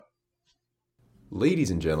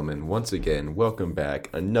Ladies and gentlemen, once again, welcome back.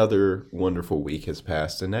 Another wonderful week has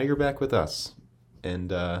passed, and now you're back with us.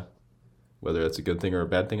 And whether that's a good thing or a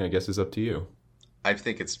bad thing, I guess is up to you. I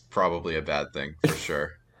think it's probably a bad thing for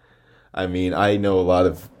sure. I mean, I know a lot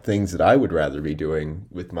of things that I would rather be doing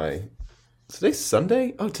with my... Today's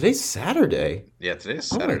Sunday? Oh, today's Saturday. Yeah, today's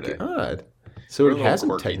Oh my Saturday. God. So We're a it little hasn't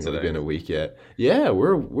quirky technically today. been a week yet. Yeah,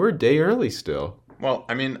 we're a day early still. Well,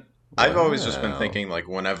 I've always just been Wow. thinking like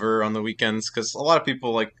whenever on the weekends, because a lot of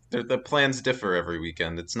people like the plans differ every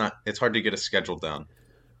weekend. It's hard to get a schedule down.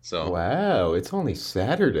 So Wow, it's only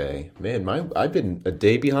Saturday. Man, I've been a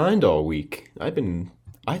day behind all week.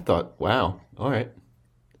 I thought, wow, all right.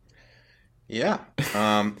 yeah.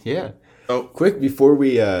 Um. Yeah. Oh, Quick, before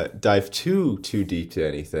we dive too deep to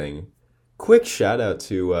anything, quick shout out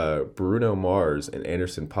to Bruno Mars and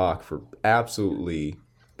Anderson .Paak for absolutely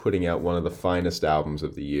putting out one of the finest albums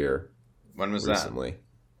of the year when was that? recently.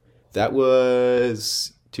 That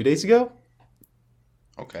was 2 days ago,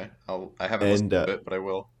 Okay. I haven't listened and to it, but I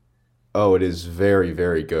will. oh, it is very,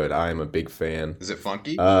 very good. I am a big fan. Is it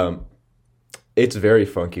funky? Um, it's very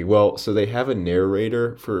funky. Well, so they have a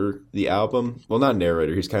narrator for the album. Well, not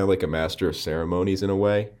narrator. He's kind of like a master of ceremonies in a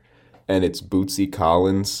way. And it's Bootsy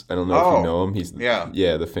Collins. I don't know if you Oh, know him. He's yeah.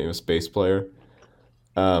 yeah, the famous bass player.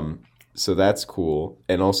 So that's cool.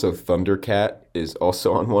 And also Thundercat is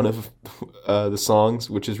also on one of the songs,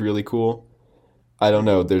 which is really cool. I don't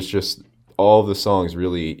know. There's just all of the songs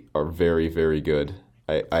really are very, very good.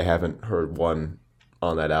 I haven't heard one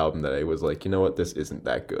on that album that I was like, you know what, this isn't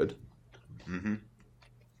that good. Mm-hmm.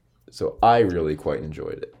 So I really quite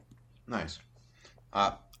enjoyed it. Nice.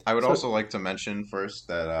 Uh, I would So also like to mention first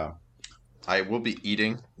that I will be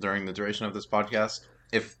eating during the duration of this podcast.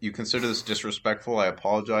 If you consider this disrespectful, I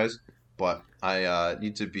apologize, but I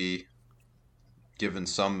need to be given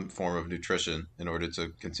some form of nutrition in order to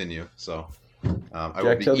continue. So I will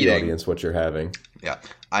Jack, be tell the eating. audience what you're having. Yeah,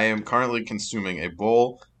 I am currently consuming a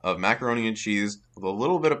bowl of macaroni and cheese with a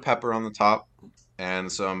little bit of pepper on the top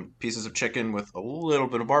and some pieces of chicken with a little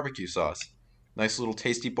bit of barbecue sauce. Nice little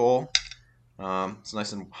tasty bowl. It's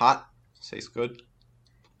nice and hot. Tastes good.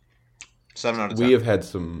 7 out of 10.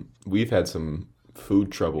 We've had some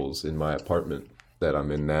food troubles in my apartment that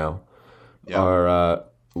I'm in now. Yeah. Our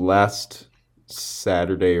last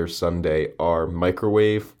Saturday or Sunday, our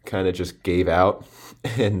microwave kind of just gave out,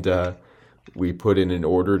 and we put in an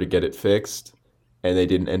order to get it fixed, and they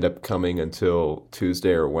didn't end up coming until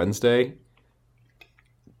Tuesday or Wednesday.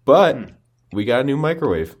 But Hmm. we got a new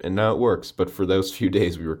microwave, and now it works. But for those few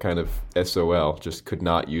days, we were kind of SOL, just could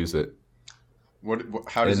not use it.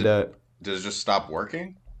 How does And it? Does it just stop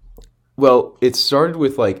working? well, it started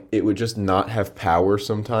with like it would just not have power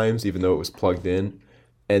sometimes, even though it was plugged in.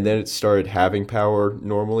 And then it started having power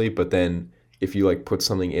normally, but then if you like put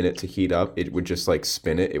something in it to heat up, it would just like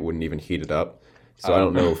spin it. It wouldn't even heat it up. So I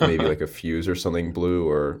don't know if maybe Oh. like a fuse or something blew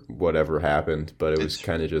or whatever happened, but it was It's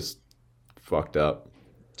kind of just fucked up.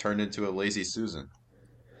 turned into a lazy Susan.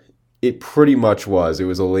 It pretty much was. It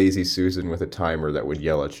was a lazy Susan with a timer that would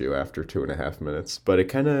yell at you after 2.5 minutes. But it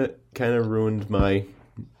kind of ruined my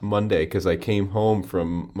Monday because I came home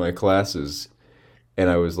from my classes and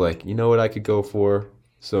I was like, you know what I could go for?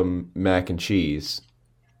 Some mac and cheese.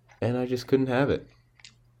 And I just couldn't have it.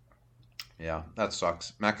 Yeah, that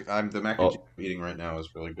sucks. The mac and cheese Al- I'm eating right now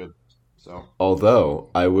is really good. So, Although,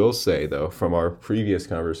 I will say, though, from our previous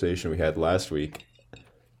conversation we had last week,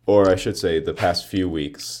 or I should say the past few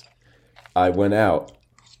weeks, I went out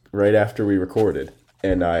right after we recorded.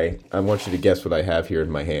 And I want you to guess what I have here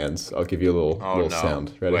in my hands. I'll give you a little oh little no.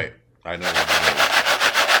 sound. Ready? Wait, I know what it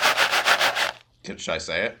is. Should I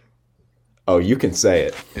say it? Oh, you can say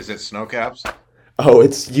it. Is it snow caps? Oh,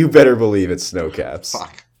 it's you better believe it's snow caps.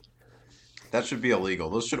 Fuck. That should be illegal.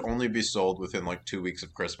 Those should only be sold within like 2 weeks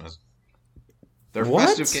of Christmas. They're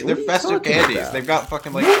What? they're What are you festive talking candies. about? They've got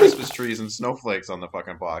fucking like Nobody, Christmas trees and snowflakes on the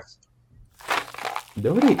fucking box.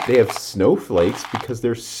 nobody, they have snowflakes because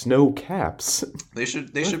they're snow caps. They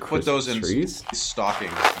Not should put those Christmas in trees.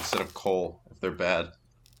 stockings instead of coal if they're bad.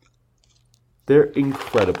 They're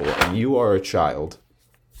incredible, and you are a child.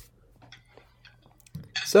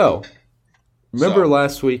 So, remember So,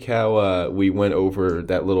 last week how we went over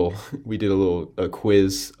that little, we did a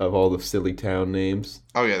quiz of all the silly town names?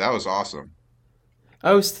 oh yeah, that was awesome.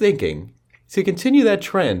 I was thinking, to continue that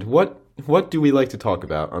trend, what do we like to talk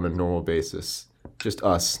about on a normal basis? Just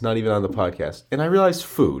us, not even on the podcast. And I realized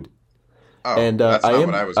food. Oh, And that's not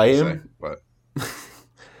what I was I gonna say, am but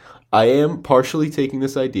I am partially taking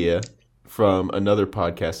this idea from another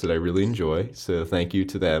podcast that I really enjoy. So thank you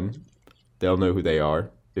to them. They'll know who they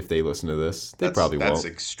are if they listen to this. They that's probably that's won't.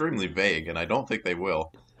 extremely vague, and I don't think they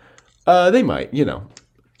will. They might, you know.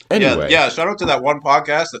 Yeah, Anyway, yeah. Shout out to that one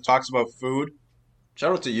podcast that talks about food.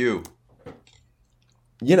 Shout out to you.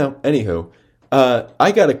 anywho,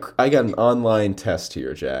 I got an online test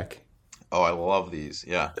here, Jack. Oh, I love these.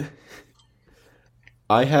 Yeah.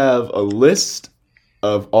 I have a list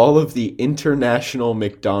of all of the international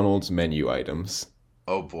McDonald's menu items.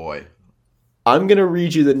 Oh boy. I'm gonna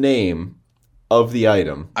read you the name of the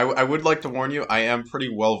item. I would like to warn you. I am pretty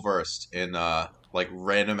well versed in like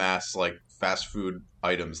random ass like fast food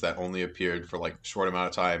items that only appeared for like short amount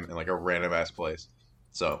of time in like a random ass place.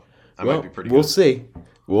 So I might be Well, pretty we'll good. see.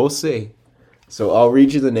 We'll see. So I'll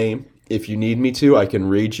read you the name. If you need me to, I can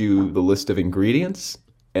read you the list of ingredients,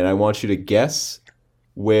 and I want you to guess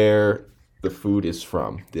where the food is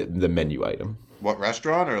from, the menu item. What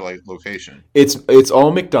restaurant or like location? It's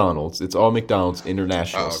all McDonald's. It's all McDonald's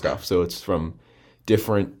international Oh, okay. stuff. So it's from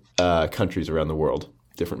different countries around the world,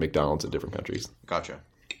 different McDonald's in different countries. Gotcha.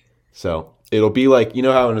 So it'll be like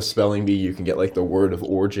how in a spelling bee you can get like the word of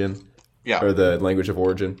origin Yeah. or the language of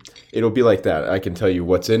origin. It'll be like that. I can tell you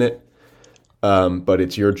what's in it, but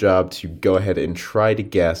it's your job to go ahead and try to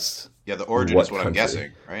guess Yeah, the origin is what what I'm country.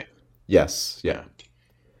 guessing, right? Yes. Yeah. Yeah.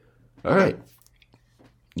 All Okay. right.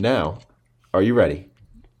 Now, are you ready?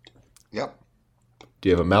 Yep. Do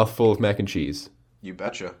you have a mouthful of mac and cheese? You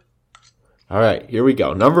betcha. All right. Here we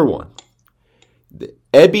go. Number one. The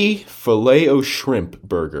Ebby Filet O Shrimp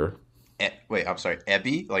Burger. Wait, I'm sorry.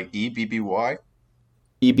 Ebby, like EBBY,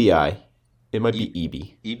 EBI. It might E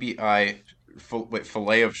be EB. EBI. Wait,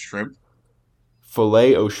 fillet of shrimp.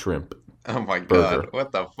 Filet O Shrimp Oh my God, Burger.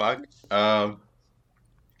 what the fuck?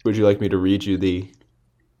 Would you like me to read you the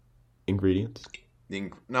ingredients?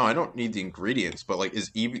 No, I don't need the ingredients, but like, is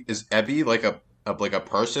Ebby like a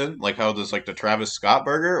person? Like how does like the Travis Scott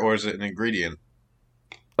burger, or is it an ingredient?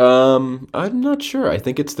 I'm not sure. I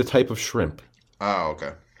think it's the type of shrimp. Oh,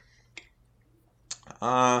 okay.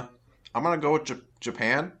 Uh, I'm gonna go with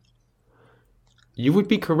Japan. You would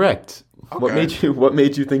be correct. Okay. What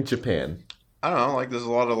made you think Japan? I don't know. Like, there's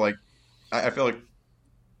a lot of like, I feel like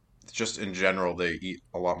just in general they eat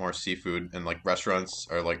a lot more seafood, and like restaurants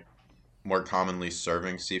are like more commonly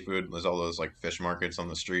serving seafood. There's all those like fish markets on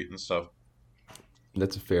the street and stuff.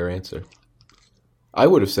 That's a fair answer. I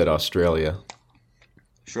would have said Australia.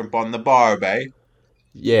 Shrimp on the bar, eh?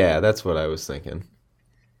 Yeah, that's what I was thinking.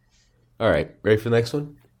 All right, ready for the next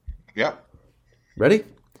one? Yep. Ready?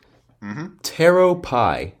 Mm-hmm. Taro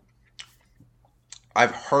pie.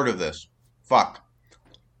 I've heard of this. Fuck.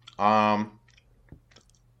 Um,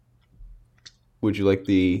 Would you like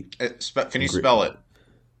the can you ingre- spell it?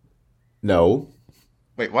 No.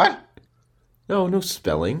 Wait, what? No, no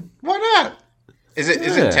spelling. Why not? Is it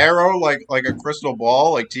Yeah. tarot like a crystal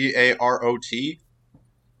ball like TAROT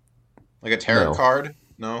like a tarot No. card?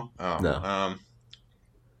 No. Oh. No.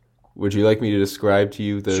 Would you like me to describe to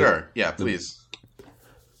you Sure. Yeah. the Please.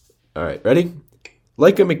 All right, ready?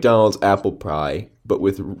 Like a McDonald's apple pie, but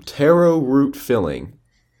with taro root filling.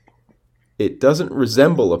 It doesn't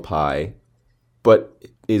resemble a pie, but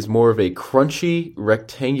is more of a crunchy,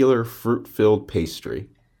 rectangular, fruit-filled pastry.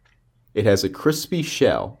 It has a crispy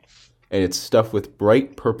shell, and it's stuffed with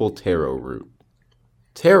bright purple taro root.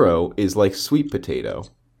 Taro is like sweet potato.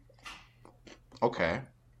 Okay.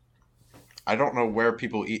 I don't know where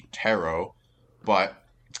people eat taro, but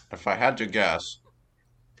if I had to guess,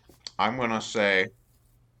 I'm gonna say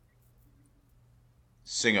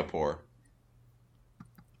Singapore.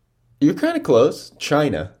 You're kind of close.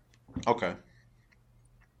 China. Okay.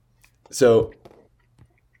 So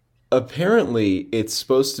apparently, it's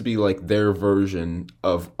supposed to be like their version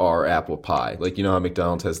of our apple pie. Like, you know how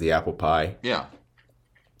McDonald's has the apple pie? Yeah.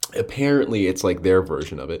 Apparently, it's like their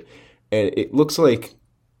version of it. And it looks like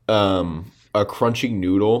a crunchy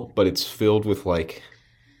noodle, but it's filled with like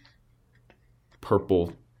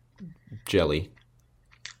purple jelly.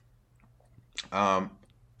 Um,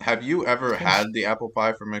 have you ever had the apple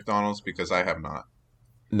pie from McDonald's? Because I have not.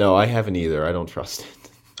 No, I haven't either. I don't trust it.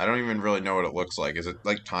 I don't even really know what it looks like. Is it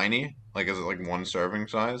like tiny? Like, is it like one serving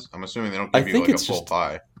size? I'm assuming they don't I give you think like a it's full just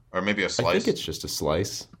pie, or maybe a I think slice. it's just a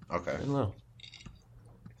slice. Okay. I don't know.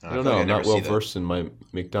 I I don't feel know. like I I'm never not well see that. versed in my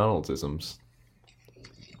McDonald's isms.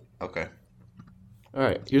 Okay. All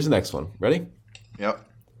right, here's the next one. Ready? Yep.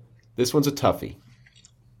 This one's a toughie.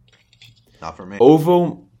 Not for me.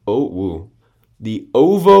 Woo. The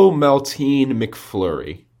Ovo Maltine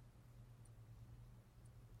McFlurry.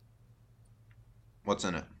 What's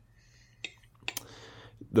in it?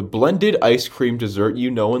 The blended ice cream dessert you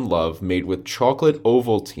know and love, made with chocolate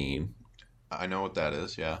Ovaltine, I know what that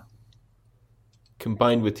is. Yeah.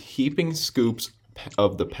 combined with heaping scoops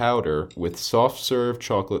of the powder with soft serve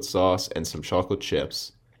chocolate sauce and some chocolate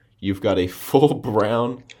chips. you've got a full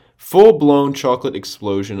blown chocolate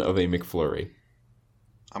explosion of a McFlurry.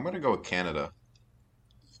 I'm gonna go with Canada.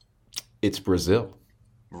 It's Brazil.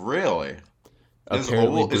 Really?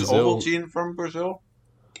 Apparently, Is Brazil. Ovaltine from Brazil?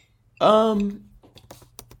 Um,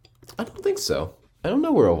 I don't think so. I don't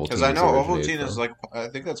know where Because Ovaltine I is know originated Ovaltine is from. like I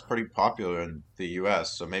think that's pretty popular in the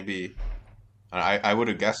U.S. So maybe I would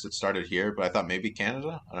have guessed it started here, but I thought maybe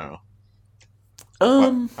Canada. I don't know. But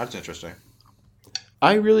Um, that's interesting.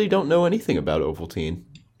 I really don't know anything about Ovaltine.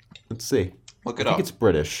 Let's see. Look I it think up. it's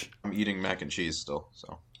British. I'm eating mac and cheese still.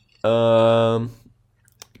 So Um,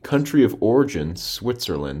 country of origin,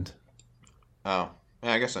 Switzerland. oh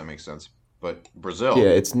yeah, I guess that makes sense. But Yeah, Brazil.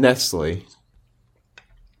 it's Nestle.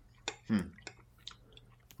 Hmm.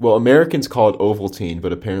 Well, Americans call it Ovaltine,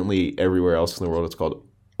 but apparently everywhere else in the world it's called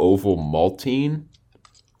Oval Maltine.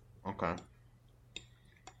 Okay.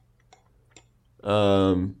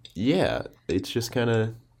 Yeah, it's just kind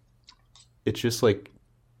of, it's just like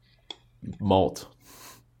malt.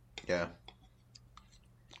 Yeah.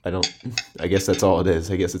 I don't, I guess that's all it is.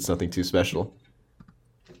 I guess it's nothing too special.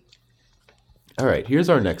 All right, here's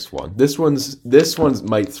our next one. This one's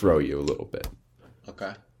might throw you a little bit.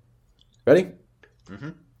 Okay. Ready? Mm-hmm.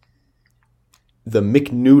 The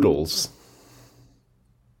McNoodles.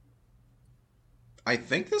 I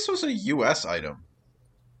think this was a U.S. item.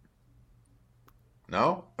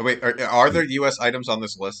 No? Oh, wait, are there U.S. items on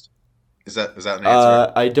this list? Is that an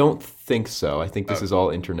answer? I don't think so. I think this Oh, is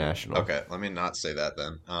all international. okay. Let me not say that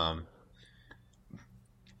then. The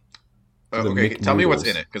Okay, tell me what's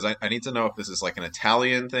in McNoodles. it because I need to know if this is like an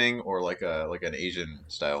Italian thing or like an Asian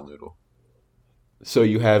style noodle. So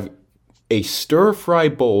you have a stir fry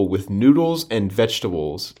bowl with noodles and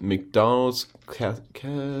vegetables. McDonald's.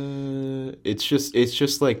 It's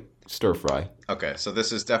just like stir fry. Okay, so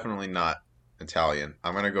this is definitely not Italian.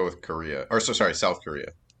 I'm gonna go with Korea, or so sorry, South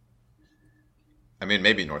Korea. I mean,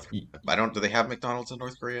 maybe North. I don't. Do they have McDonald's in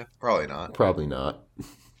North Korea? Probably not, right? Probably not.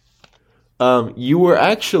 You were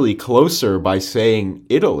actually closer by saying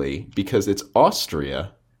Italy because it's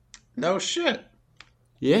Austria. No shit.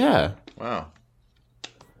 Yeah. Wow.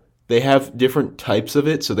 They have different types of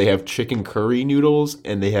it. So they have chicken curry noodles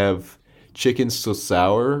and they have chicken so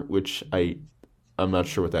sour, which I'm not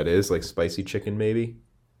sure what that is, like spicy chicken maybe.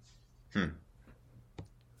 Hmm.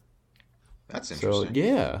 That's So interesting.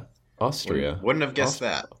 yeah, Wouldn't Austria. wouldn't have guessed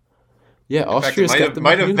Aust- that. yeah, In fact, it Austria's got the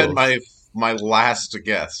might have been McNoodles. my last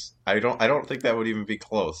guess. I don't think that would even be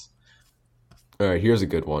close. All right, here's a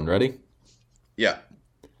good one. Ready? Yeah.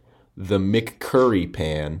 The McCurry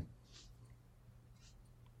pan.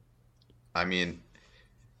 I mean,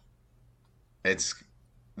 it's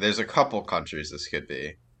there's a couple countries this could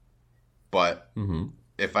be, but Hmm.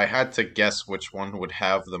 if I had to guess which one would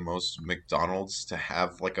have the most McDonald's to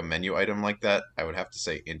have like a menu item like that, I would have to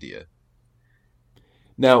say India.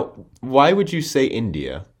 Now, why would you say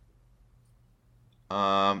India?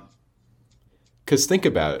 Um, Because think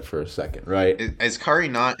about it for a second, right? is curry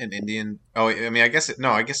not an Indian? Oh, I mean, I guess it.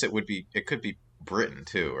 No, I guess it would be. It could be Britain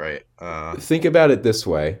too, right? Think about it this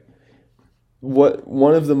way. What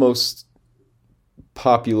one of the most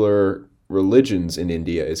popular religions in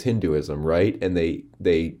India is Hinduism, right? And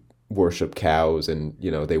they worship cows and,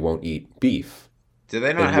 they won't eat beef. Do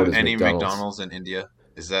they not And what have does any McDonald's McDonald's in India?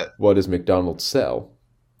 Is that what does McDonald's sell?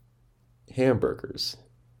 Hamburgers.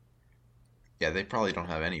 yeah? They probably don't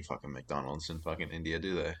have any fucking McDonald's in fucking India,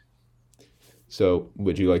 do they? So,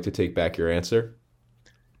 would you like to take back your answer?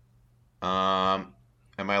 Am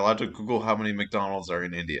I allowed to Google how many McDonald's are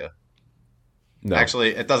in India? No.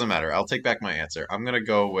 Actually, it doesn't matter. I'll take back my answer. I'm gonna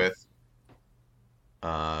go with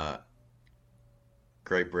uh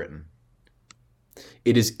Great Britain.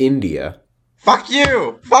 It is India. Fuck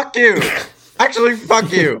you! Fuck you! Actually,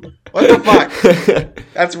 fuck you! What the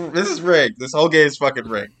fuck? This is rigged. This whole game is fucking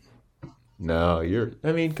rigged. No,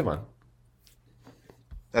 I mean, come on.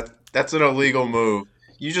 That's an illegal move.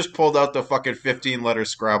 You just pulled out the fucking 15-letter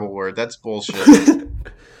Scrabble word. That's bullshit.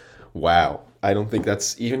 Wow. I don't think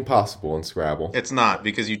that's even possible in Scrabble. It's not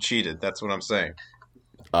because you cheated. That's what I'm saying.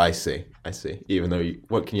 I see. I see. Even though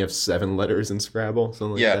what can you have 7 letters in Scrabble?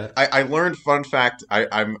 Something like Yeah, that? I learned fun fact.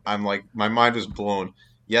 I'm like my mind was blown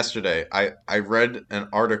yesterday. I read an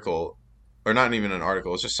article, or not even an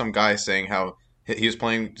article. It's just some guy saying how he was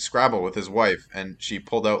playing Scrabble with his wife, and she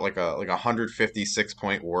pulled out like a 156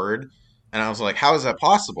 point word, and I was like, how is that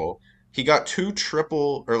possible? He got two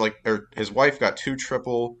triple, or his wife got two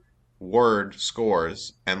triple word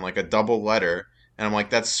scores and like a double letter, and I'm like,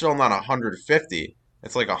 that's still not 150.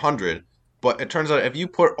 It's like 100. But it turns out if you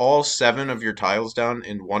put all seven of your tiles down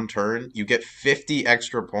in one turn, you get 50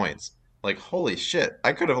 extra points. Like, holy shit.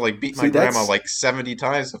 I could have like beat my See, grandma that's like 70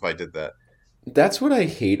 times if I did that. That's what I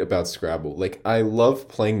hate about Scrabble. Like, I love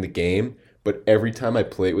playing the game, but every time I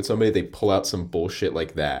play it with somebody, they pull out some bullshit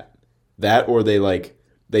like that. That or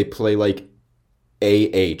they play like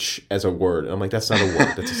AH as a word. And I'm like, that's not a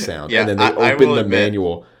word, that's a sound. And Yeah, then they I open will the admit.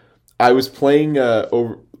 manual. I was playing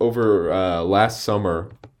over last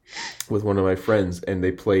summer with one of my friends, and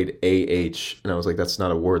they played AH, and I was like, that's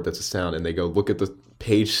not a word, that's a sound. And they go, look at the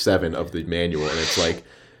page 7 of the manual, and it's like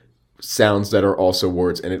sounds that are also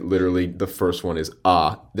words, and it literally the first one is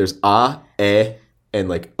ah. There's ah, eh, and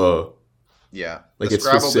like Yeah, the like it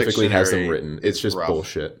Scrabble specifically has them dictionary written. It's is just rough.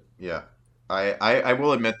 bullshit. Yeah. I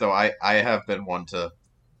will admit though, I have been one to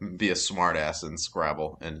be a smartass in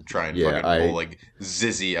Scrabble and try and Yeah, fucking pull I like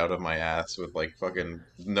Zizzy out of my ass with like fucking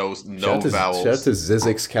no shout out to vowels.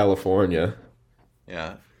 Zizix, California.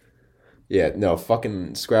 Yeah. Yeah, no,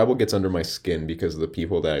 fucking Scrabble gets under my skin because the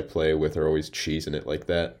people that I play with are always cheesing it like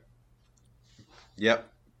that.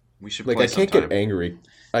 Yep. We should Like play I can't get sometime. angry.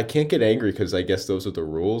 I can't get angry because I guess those are the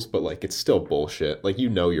rules, but like it's still bullshit. Like you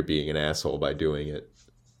know you're being an asshole by doing it.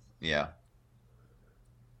 Yeah.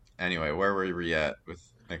 Anyway, where were we at with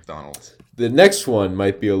McDonald's? The next one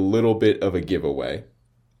might be a little bit of a giveaway,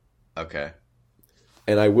 Okay.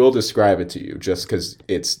 and I will describe it to you just because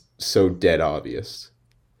it's so dead obvious.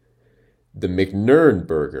 The McNern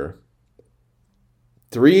burger.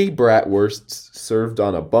 3 bratwursts served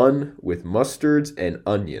on a bun with mustards and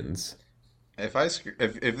onions.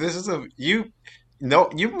 If this is a you no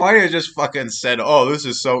you might have just fucking said, "Oh, this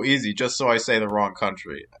is so easy," just so I say the wrong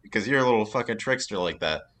country because you're a little fucking trickster like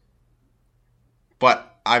that.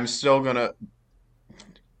 But I'm still gonna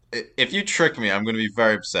if you trick me, I'm gonna be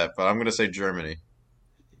very upset, but I'm gonna say Germany.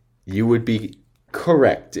 You would be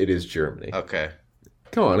correct. It is Germany. Okay.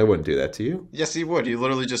 Come on, I wouldn't do that to you. Yes, he would. He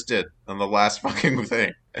literally just did on the last fucking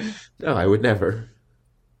thing. No, I would never.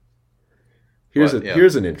 But yeah,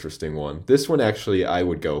 Here's an interesting one. This one actually I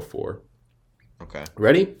would go for. okay.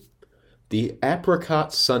 Ready? The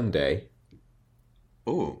apricot sundae,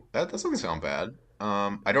 Ooh, that doesn't sound bad.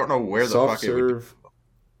 I don't know where the soft fuck it would. serve,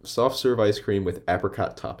 soft serve ice cream with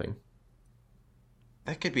apricot topping.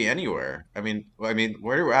 That could be anywhere. I mean,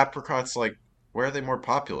 where do apricots like? Where are they more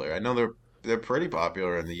popular? I know they're pretty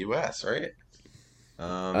popular in the U.S., right?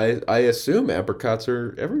 Um, I assume apricots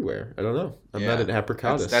are everywhere. I don't know. I'm not yeah. an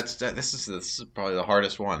apricotist. This is probably the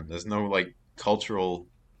hardest one. There's no like cultural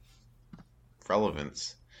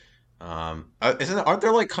relevance. Aren't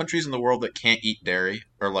there like countries in the world that can't eat dairy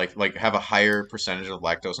or like have a higher percentage of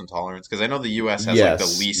lactose intolerance? Because I know the U.S. has like the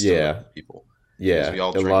Yes, least of yeah, it, people because yeah. we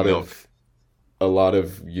all drink milk. A lot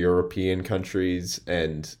of European countries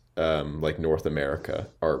and like North America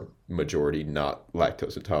are majority not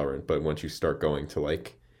lactose intolerant. But once you start going to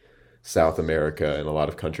like South America and a lot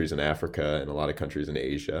of countries in Africa and a lot of countries in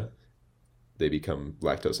Asia, they become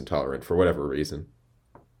lactose intolerant for whatever reason.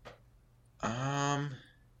 Um,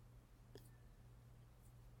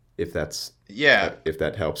 If that's yeah, if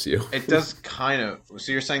that helps you. it does kind of.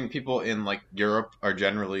 So you're saying people in like Europe are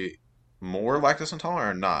generally more lactose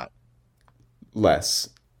intolerant or not? Less.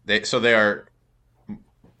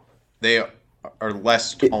 They are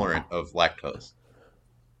less It, tolerant of lactose,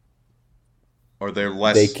 or they're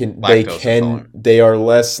they less can lactose intolerant. they are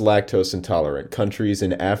less lactose intolerant. Countries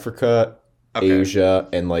in Africa, Okay, Asia,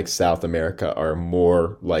 and like South America are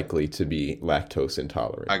more likely to be lactose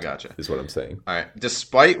I intolerant, gotcha. is what I'm saying. All right.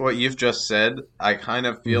 Despite what you've just said, I kind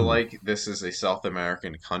of feel Mhm. like this is a South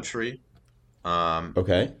American country. Um,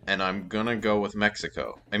 Okay. and I'm gonna go with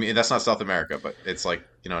Mexico. I mean, that's not South America, but it's like,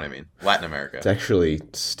 you know what I mean? Latin It's America. actually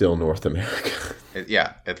still North America.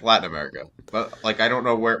 Yeah, it's Latin America. But like I don't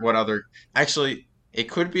know what other actually it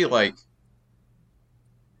could be like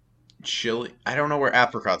Chile. I don't know where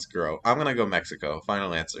apricots grow. I'm gonna go Mexico.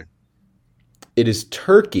 Final answer. It is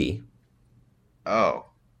Turkey.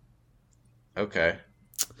 Oh, okay.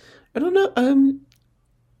 I don't know.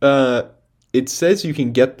 Uh, it says you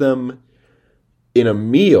can get them in a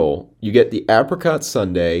meal. You get the apricot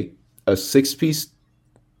sundae, a 6 piece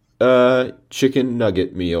chicken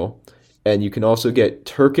nugget meal, and you can also get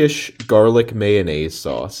Turkish garlic mayonnaise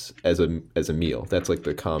sauce as a meal. That's like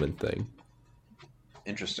the common thing.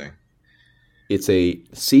 Interesting. It's a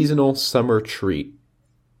seasonal summer treat,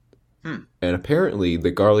 Hmm. and apparently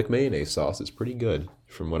the garlic mayonnaise sauce is pretty good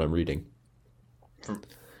from what I'm reading. From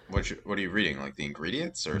what are you reading? Like the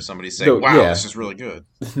ingredients, or somebody saying, No, "Wow, this yeah, is really good."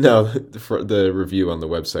 no, for the review on the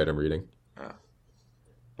website I'm reading. Oh.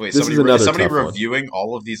 Wait, This is is another somebody tough one. reviewing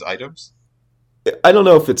all of these items? I don't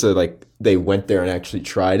know if it's a like they went there and actually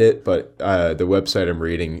tried it, but the website I'm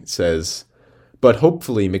reading says But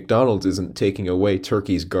hopefully McDonald's isn't taking away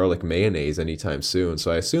Turkey's garlic mayonnaise anytime soon,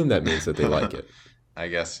 so I assume that means that they like it. I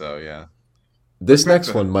guess so, yeah. But This back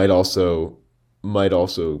next to one might also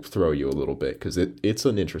throw you a little bit because it's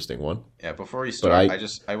an interesting one. Yeah, before you But start, I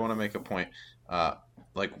I want to make a point. Uh,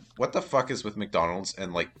 like, what the fuck is with McDonald's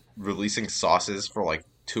and like releasing sauces for like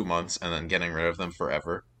 2 months and then getting rid of them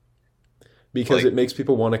forever? because Like, it makes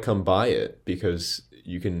people want to come buy it because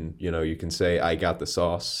you can say I got the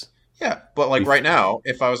sauce. yeah, but like Bef- right now,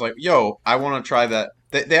 if I was like, "Yo, I want to try that,"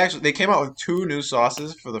 they came out with two new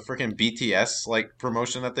sauces for the freaking BTS like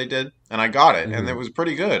promotion that they did, and I got it, and it mhm. was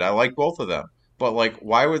pretty good. I like both of them. But like,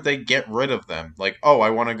 why would they get rid of them? Like, oh, I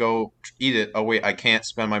want to go eat it. Oh wait, I can't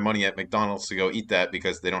spend my money at McDonald's to go eat that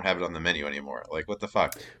because they don't have it on the menu anymore. Like, what the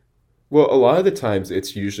fuck? Well, a lot of the times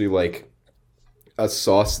it's usually like a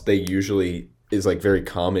sauce they usually is like very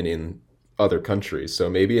common in other countries. So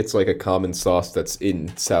maybe it's like a common sauce that's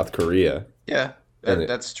in South Korea. Yeah, And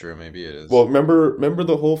that's true. Maybe it is. well, remember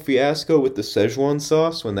the whole fiasco with the Szechuan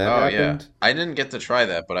sauce when that Oh yeah, happened? I didn't get to try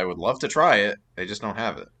that, but I would love to try it. They just don't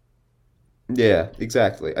have it. Yeah,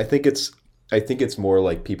 exactly. I think it's more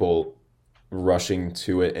like people rushing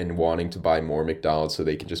to it and wanting to buy more McDonald's so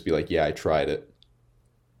they can just be like, "Yeah, I tried it."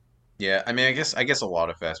 Yeah, I mean, I guess a lot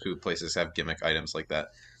of fast food places have gimmick items like that.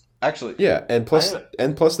 Actually, Yeah, and I plus had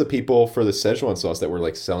and plus the people for the Szechuan sauce that were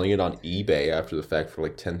like selling it on eBay after the fact for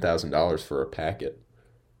like $10,000 for a packet.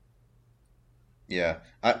 yeah,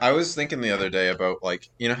 I was thinking the other day about like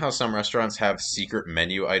you know how some restaurants have secret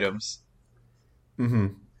menu items.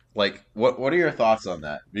 Hmm. Like, what are your thoughts on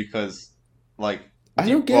that? Because like, I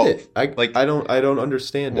don't get well, it. I like I don't I don't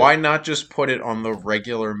understand why it. not just put it on the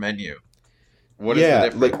regular menu? What is the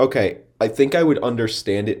Yeah, like difference? okay, I think I would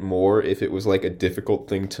understand it more if it was like a difficult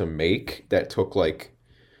thing to make that took like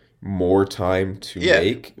more time to Yeah,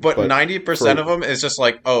 make, but but 90% for of them is just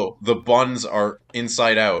like, oh, the buns are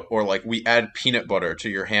inside out, or like we add peanut butter to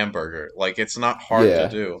your hamburger. Like it's not hard to yeah.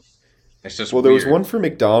 do. It's just Well, there was weird. one for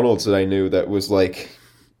McDonald's that I knew that was like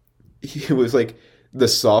it was like the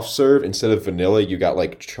soft serve instead of vanilla, you got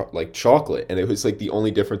like like chocolate, and it was like the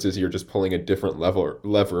only difference is you're just pulling a different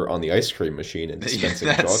lever on the ice cream machine and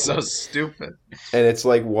dispensing That's so chocolate. stupid. And it's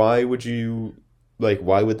like, why would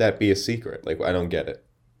that be a secret? Like, I don't get it.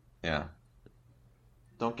 Yeah,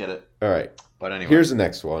 don't get it. All right, But anyway, here's the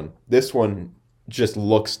next one. This one just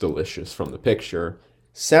looks delicious from the picture,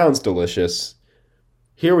 sounds delicious.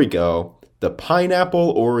 Here we go. The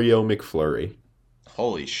pineapple Oreo McFlurry.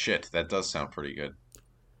 holy shit, that does sound pretty good.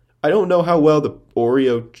 I don't know how well the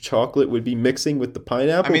Oreo chocolate would be mixing with the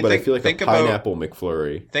I pineapple, mean, but I feel like a think pineapple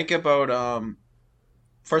McFlurry. think about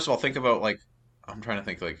first of all, think about like I'm trying to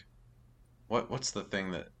think like what's the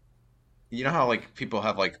thing that you know how like people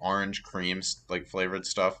have like orange creams like flavored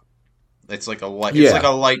stuff. It's like a Yeah.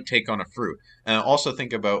 light take on a fruit. And also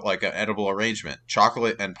think about like an edible arrangement.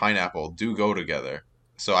 Chocolate and pineapple do go together.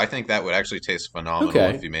 So I think that would actually taste phenomenal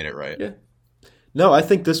if Okay. you made it right. Yeah. No, I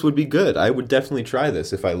think this would be good. I would definitely try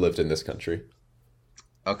this if I lived in this country.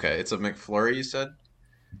 Okay, it's a McFlurry, you said?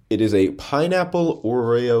 It is a pineapple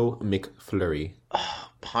Oreo McFlurry.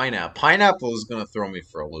 Oh, pineapple. Pineapple is gonna throw me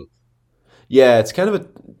for a loop. Yeah, it's kind of a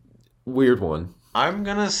weird one. I'm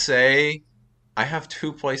gonna say I have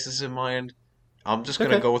two places in mind. I'm just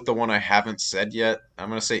gonna Okay. go with the one I haven't said yet. I'm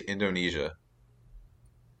gonna say Indonesia.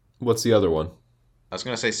 What's the other one? I was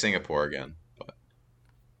gonna say Singapore again, but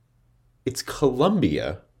It's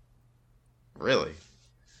Colombia. really.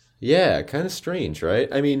 Yeah, kind of strange, right?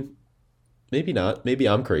 I mean, maybe not. Maybe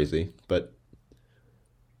I'm crazy, but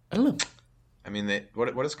I don't know. I mean,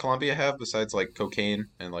 what does Colombia have besides like cocaine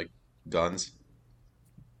and like guns,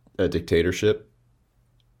 A dictatorship?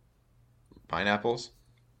 pineapples?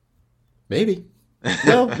 Maybe.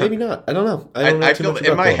 No, maybe not. I don't know. I don't know I too feel much in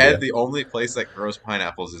about my head Colombia. the only place that grows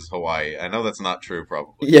pineapples is Hawaii. I know that's not true,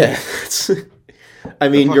 probably. Yeah, I The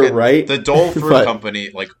mean, you're fucking right, the Dole Fruit but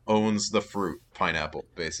Company like owns the fruit pineapple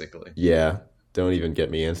basically. yeah, don't even get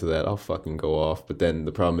me into that. I'll fucking go off. But then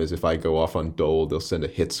the problem is if I go off on Dole, they'll send a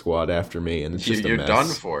hit squad after me, and it's just a You're done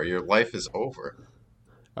mess. for. Your life is over.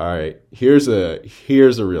 All right, here's a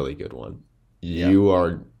really good one. Yeah.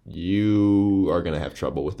 You are gonna have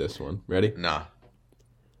trouble with this one. Ready? Nah.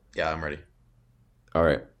 Yeah, I'm ready. All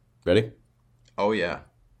right, ready? Oh yeah.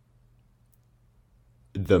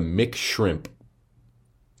 The Mick Shrimp,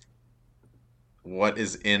 What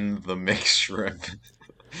is in the mixed shrimp?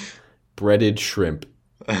 breaded shrimp,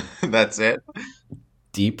 That's it.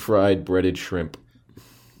 deep fried breaded shrimp.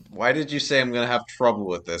 Why did you say I'm gonna have trouble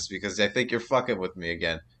with this? Because I think you're fucking with me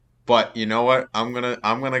again. But you know what? I'm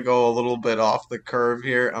gonna go a little bit off the curve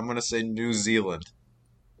here. I'm gonna say New Zealand.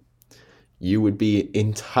 You would be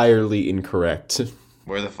entirely incorrect.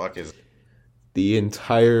 Where the fuck is it? The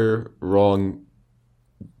entire wrong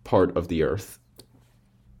part of the earth.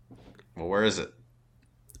 Well, where is it?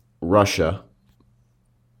 Russia.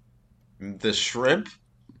 The shrimp?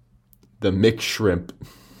 The mixed shrimp.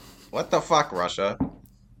 What the fuck, Russia?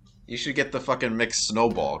 You should get the fucking mixed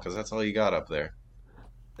snowball, because that's all you got up there.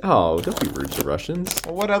 Oh, don't be rude to Russians.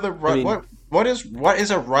 Well, what other I mean, what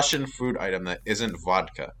is a Russian food item that isn't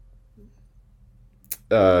vodka?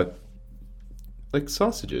 uh, like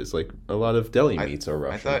sausages, like a lot of deli I meats are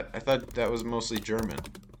I Russian. thought I thought that was mostly German.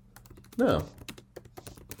 No.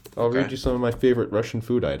 I'll Okay. read you some of my favorite Russian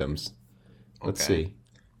food items. Let's Okay. see.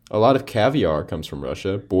 A lot of caviar comes from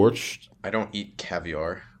Russia. Borscht. I don't eat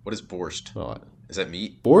caviar. What is borscht? Oh, Is that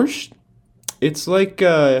meat? borscht? It's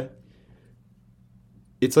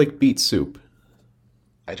like beet soup.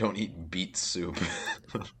 I don't eat beet soup.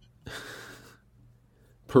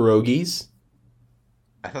 Pierogies,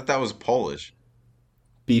 I thought that was Polish.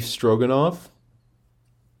 beef stroganoff.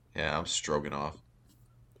 Yeah, I'm stroganoff.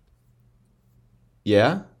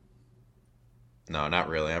 Yeah. No, not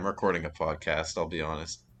really. I'm recording a podcast, I'll be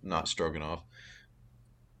honest. Not stroganoff.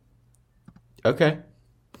 Okay.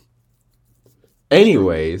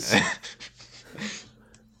 Strog Anyways,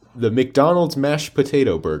 the McDonald's mashed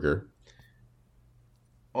potato burger.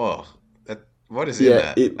 Oh, that what is in Yeah,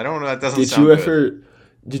 that? it I don't know. That doesn't did you sound good. ever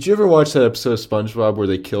did you ever watch that episode of SpongeBob where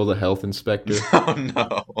they kill the health inspector? Oh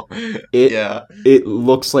no. It Yeah, it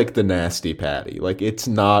looks like the nasty patty. Like it's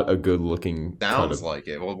not a good looking cut sounds of. like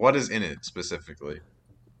it. Well, what is in it specifically?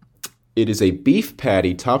 It is a beef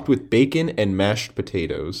patty topped with bacon and mashed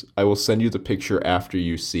potatoes. I will send you the picture after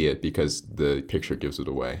you see it because the picture gives it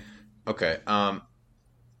away. Okay,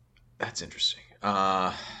 that's interesting.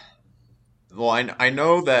 Well, I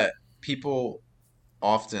know that people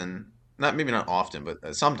often, not maybe not often,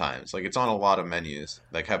 but sometimes, like it's on a lot of menus,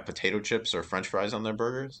 like have potato chips or French fries on their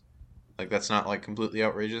burgers. Like that's not like completely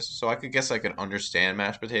outrageous. So I could guess I could understand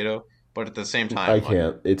mashed potato, but at the same I time, like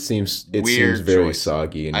can't. It seems weird very choice.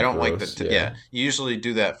 soggy I and don't like gross. yeah. Yeah. You usually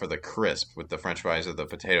do that for the crisp with the French fries or the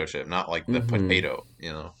potato chip, not like the Mhm. potato.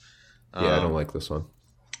 You know. Yeah, I don't Um, like this one.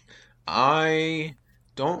 I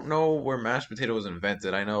don't know where mashed potato was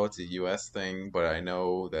invented. I know it's a U.S. thing, but I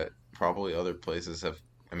know that probably other places have.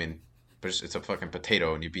 I mean, but it's a fucking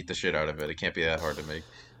potato, and you beat the shit out of it. It can't be that hard to make.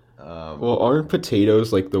 Um, Well, aren't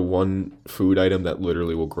potatoes like the one food item that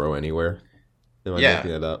literally will grow anywhere? Am I yeah,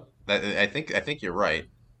 making that up? that I think you're right.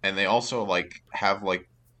 And they also like have like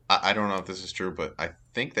I don't know if this is true, but I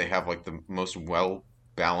think they have like the most well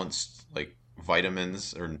balanced like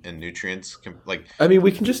vitamins or and nutrients. Like I mean,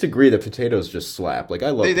 we can just agree that potatoes just slap. Like I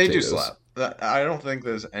love they do potatoes. slap. I don't think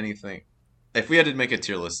there's anything. If we had to make a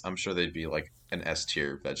tier list, I'm sure they'd be like an S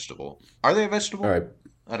tier vegetable. Are they a All vegetable? right.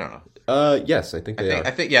 I don't know. Yes, I think they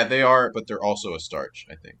I are. think yeah, they are, but they're also a starch,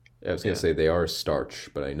 I think. I was gonna Yeah. say they are starch,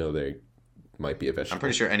 but I know they might be a I'm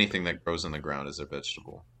pretty vegetable. sure anything that grows in the ground is a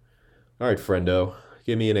vegetable. All right, friendo,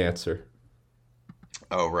 give me an answer.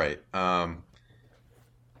 Oh, right. I'm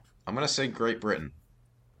gonna say Great Britain.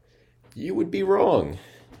 You would be wrong.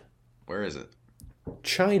 Where is it?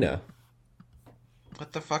 China.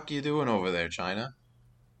 What the fuck you doing over there, China?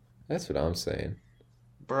 That's what I'm saying.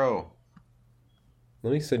 Bro.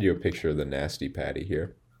 Let me send you a picture of the nasty patty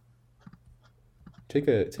here. Take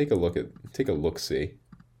a look see.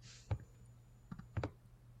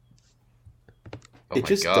 Oh It my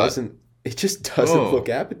just God. doesn't it just doesn't look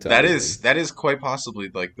Oh. appetizing. That is quite possibly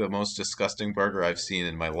like the most disgusting burger I've seen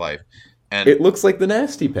in my life. And It looks like the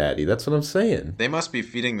nasty patty. That's what I'm saying. they must be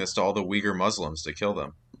feeding this to all the Uyghur Muslims to kill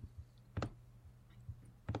them.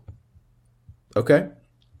 Okay.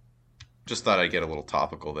 Just thought I'd get a little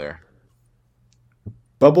topical there.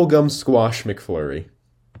 Bubblegum squash McFlurry.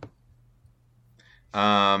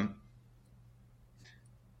 Um,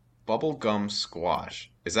 bubblegum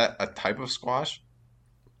squash. Is that a type of squash?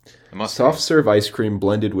 It must Soft be. serve ice cream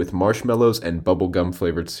blended with marshmallows and bubblegum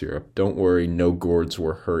flavored syrup. Don't worry, no gourds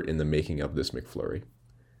were hurt in the making of this McFlurry.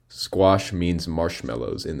 Squash means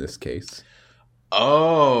marshmallows in this case.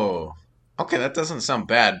 Oh. Okay, that doesn't sound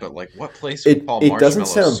bad, but like what place would It call it doesn't marshmallow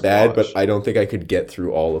sound bad, but squash? I don't think I could get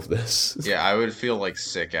through all of this. Yeah, I would feel like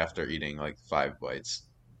sick after eating like 5 bites.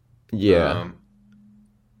 Yeah. Um,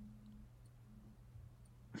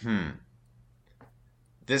 hmm.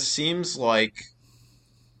 This seems like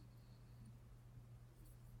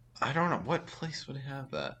I don't know what place would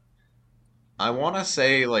have that. I want to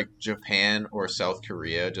say like Japan or South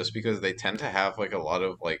Korea just because they tend to have like a lot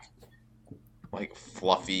of like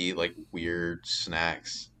fluffy like weird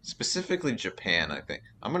snacks. Specifically Japan, I think.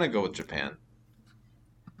 I'm gonna go with Japan.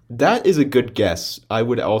 That is a good guess. I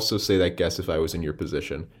would also say that guess if I was in your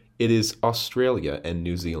position. It is Australia and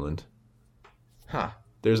New Zealand. Huh.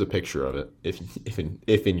 There's a picture of it,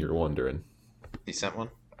 if in you're wondering. He sent one?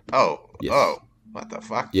 Oh, oh. Yes. What the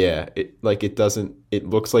fuck? Yeah, it doesn't it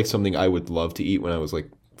looks like something I would love to eat when I was like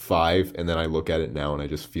 5, and then I look at it now and I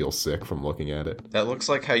just feel sick from looking at it. That looks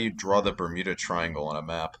like how you draw the Bermuda Triangle on a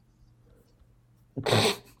map.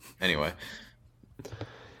 Anyway,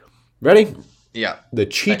 Ready? yeah. The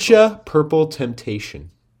Excellent. Chicha Purple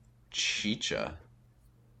Temptation. Chicha.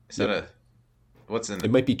 Is that Yep. a what's in It the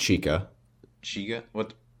might be Chica. Chiga?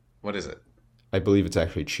 What is it? I believe it's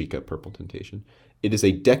actually Chica Purple Temptation. It is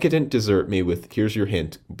a decadent dessert made with, here's your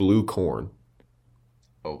hint, blue corn.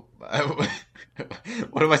 Oh,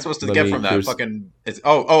 what am I supposed to Let get me, from that? here's, Fucking it's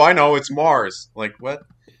oh, I know, it's Mars. Like what?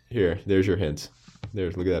 there's your hint.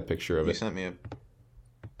 Look at that picture of You it. sent me a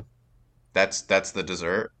That's the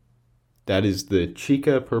dessert. That is the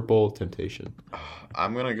Chica Purple Temptation.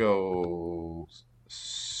 I'm gonna go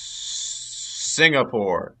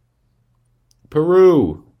Singapore.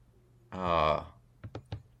 Peru. Uh,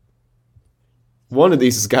 One of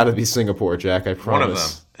these has got to be Singapore, Jack, I one of them,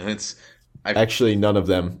 promise. and it's I. Actually, none of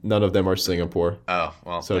them. None of them are Singapore. Oh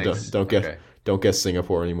well, So thanks. don't Okay, guess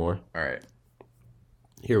Singapore anymore. all right.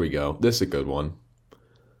 Here we go. This is a good one.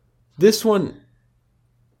 This one,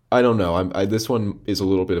 I don't know. This one is a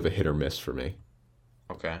little bit of a hit or miss for me.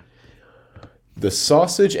 Okay. The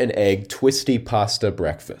sausage and egg twisty pasta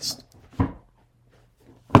breakfast.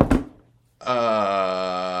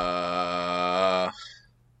 Uh.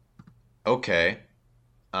 Okay.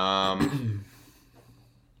 Um.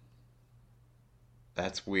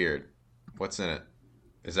 That's weird. What's in it?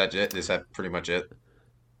 Is that it? Is that pretty much it?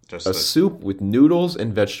 Just A the. soup with noodles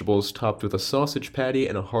and vegetables topped with a sausage patty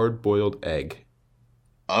and a hard-boiled egg.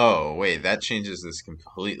 Oh wait, that changes this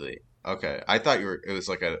completely. Okay, I thought it was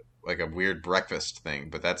like a weird breakfast thing,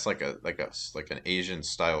 but that's like an Asian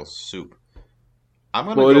style soup. I'm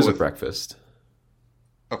gonna Well, it go is a with breakfast.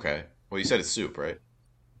 okay. Well, you said it's soup, right?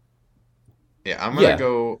 Yeah, Yeah.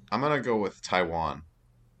 I'm gonna go with Taiwan.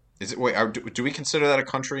 Is it wait? Do we consider that a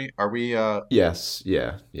country? Are we? Yes.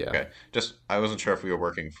 Yeah. Yeah. Okay. Just I wasn't sure if we were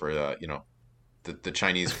working for the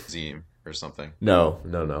Chinese cuisine or something. No.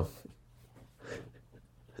 No. No.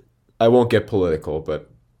 I won't get political, but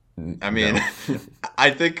I mean, no.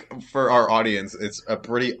 I think for our audience, it's a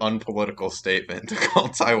pretty unpolitical statement to call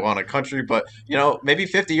Taiwan a country, but maybe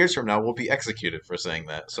 50 years from now we'll be executed for saying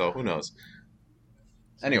that. So who knows?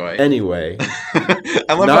 Anyway, Anyway,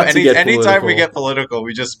 I love how not to get anytime we political. get political,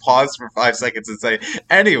 we just pause for 5 seconds and say,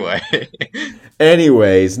 anyway.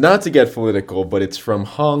 Anyways, not to get political, but it's from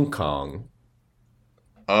Hong Kong.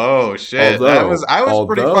 Oh shit. That was Although, I was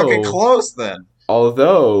pretty fucking although, close then.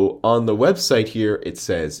 although on the website here it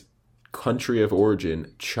says country of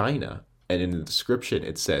origin China, and in the description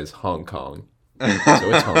it says Hong Kong.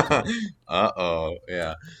 So it's Hong Kong. Uh-oh.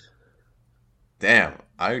 Yeah. Damn.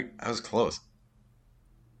 I was close.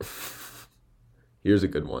 Here's a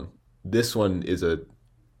good one. This one is a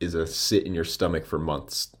sit in your stomach for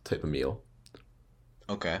months type of meal.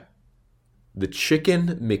 Okay. The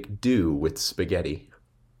chicken McDo with spaghetti.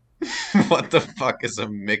 What the fuck is a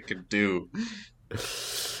McDo?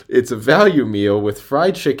 It's a value meal with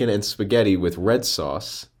fried chicken and spaghetti with red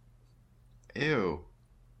sauce. Ew.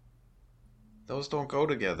 Those don't go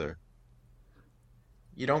together.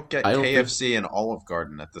 You don't get I don't think. KFC and Olive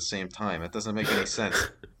Garden at the same time. It doesn't make any sense.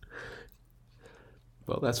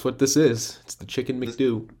 Well, that's what this is. It's the chicken This,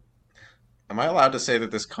 McDo. am I allowed to say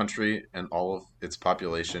that this country and all of its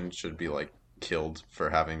population should be like killed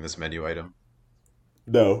for having this menu item?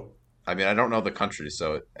 No. I mean, I don't know the country,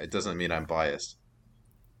 so it doesn't mean I'm biased.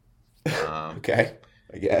 Um, Okay,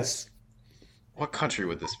 I guess. what country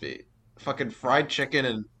would this be? Fucking fried chicken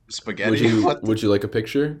and Would spaghetti? you What? would you like a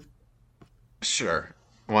picture? Sure.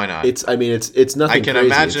 Why not? It's I mean it's I nothing can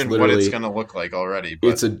crazy. It's imagine what it's literally gonna look like already,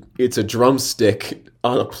 but it's a drumstick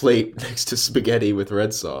on a plate next to spaghetti with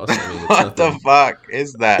red sauce. I mean, what the fuck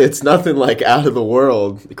is that? it's nothing like out of the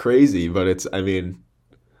world crazy, but it's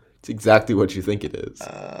exactly what you think it is.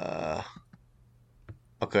 Uh,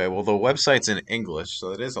 okay, well, the website's in English,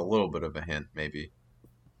 so it is a little bit of a hint, maybe.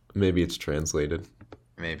 Maybe it's translated.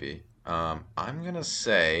 Maybe. I'm gonna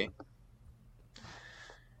say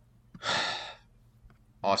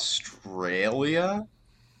Australia?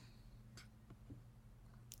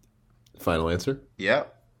 Final answer?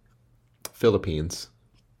 Yep. Philippines.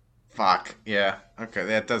 Fuck. Yeah. Okay,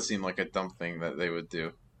 that does seem like a dumb thing that they would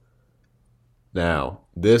do. Now,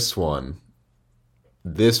 this one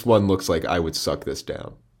looks like I would suck this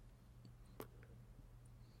down.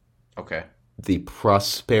 Okay. The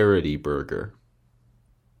Prosperity Burger.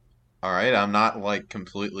 All right, I'm not like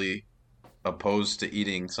completely opposed to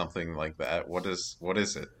eating something like that. What is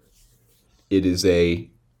it? It is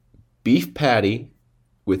a beef patty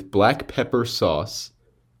with black pepper sauce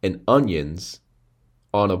and onions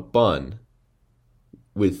on a bun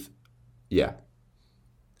with, yeah,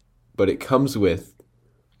 but it comes with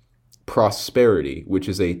Prosperity, which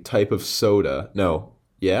is a type of soda. No,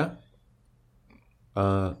 yeah?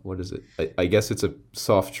 What is it? I guess it's a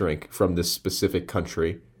soft drink from this specific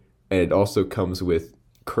country, and it also comes with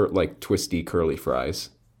like twisty curly fries.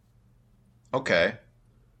 Okay.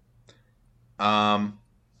 Um,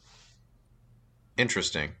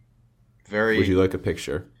 interesting. Would you Very like a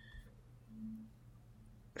picture?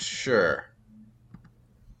 sure.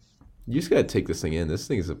 You just gotta take this thing in. This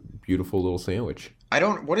thing is a beautiful little sandwich. I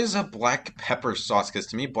don't. What is a black pepper sauce? Because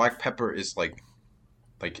to me, black pepper is like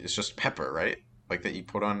it's just pepper, right? Like that you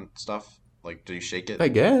put on stuff. Like, do you shake it? I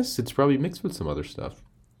guess it's probably mixed with some other stuff.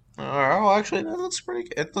 Oh, actually, that looks pretty.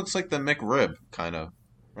 It looks like the McRib kind of,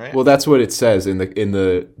 right? Well, that's what it says in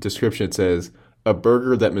the description. It says a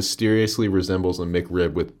burger that mysteriously resembles a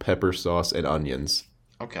McRib with pepper sauce and onions.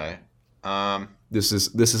 Okay. Um. This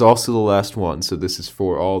is also the last one, so this is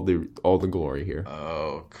for all the glory here.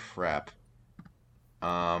 Oh crap.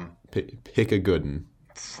 Um. Pick a good one.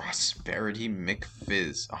 Prosperity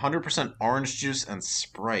McFizz. 100% orange juice and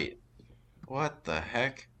Sprite. What the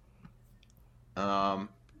heck? Um.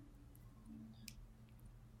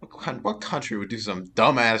 What country would do some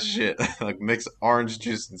dumbass shit like mix orange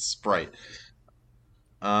juice and Sprite?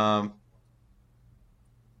 Um.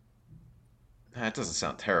 That doesn't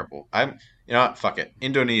sound terrible. You know what? Fuck it.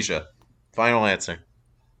 Indonesia. Final answer.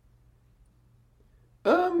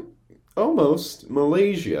 Um, almost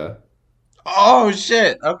Malaysia. Oh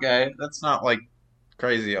shit. Okay, that's not like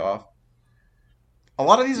crazy off. A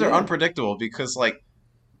lot of these are Yeah, unpredictable because like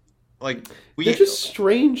they're we just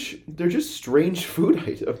strange. They're just strange food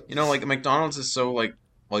items. like McDonald's is so like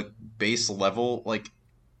base level. Like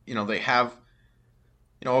they have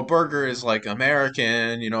a burger is like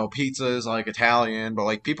American. Pizza is like Italian, but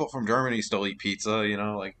like people from Germany still eat pizza.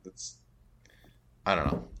 Like it's I don't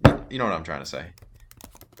know. You know what I'm trying to say.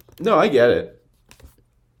 No, I get it.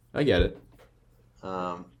 I get it.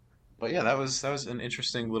 Um, but yeah, that was an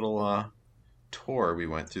interesting little tour we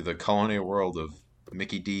went through the culinary world of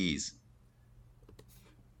Mickey D's.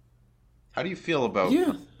 How do you feel about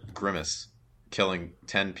Yeah, Grimace killing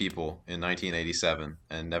 10 people in 1987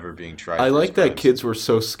 and never being tried I for his like that crimes? kids were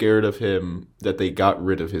so scared of him that they got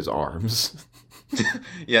rid of his arms.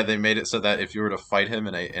 Yeah, they made it so that if you were to fight him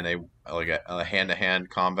in a hand-to-hand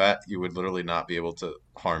combat, you would literally not be able to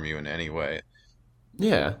harm you in any way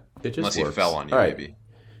Yeah, it just unless he fell works. on All you, right, maybe.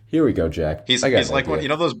 here we go, Jack. He's I got he's an like one, idea.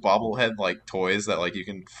 those bobblehead like toys that like you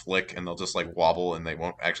can flick and they'll just like wobble and they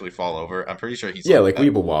won't actually fall over. I'm pretty sure he's Yeah, like like that.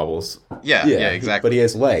 Weeble Wobbles. Yeah, yeah, Yeah, but he exactly.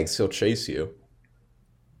 has legs. He'll chase you.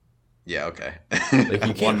 Yeah, okay. Like you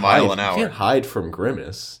At can't 1 mile hide. an You can't hour. hide from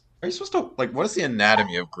Grimace. Are you supposed to like what is the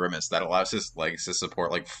anatomy of Grimace that allows his legs to support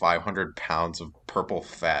like 500 pounds of purple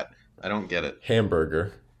fat? I don't get it.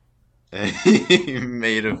 Hamburger.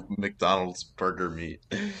 Made of McDonald's burger meat.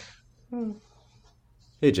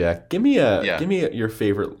 Hey Jack, give me a Yeah, give me a, your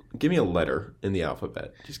favorite. Give me a letter in the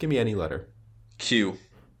alphabet. Just give me any letter. Q.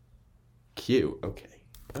 Q. Okay.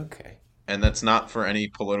 Okay. And that's not for any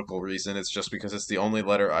political reason. It's just because it's the only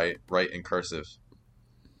letter I write in cursive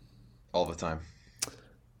all the time.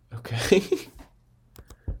 Okay.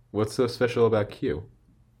 What's so special about Q?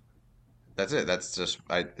 That's it. That's just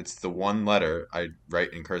it's the one letter I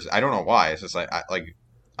write in cursive. I don't know why. It's just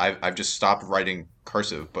I've just stopped writing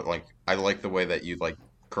cursive, but like I like the way that you like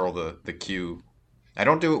curl the Q. I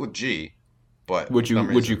don't do it with G, but for Would you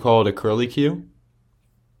some would you reason, call it a curly Q?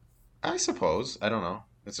 I suppose I don't know.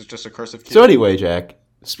 It's just a cursive So Q. anyway, Jack,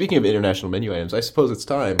 speaking of international menu items, I suppose it's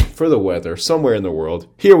time for the weather somewhere in the world.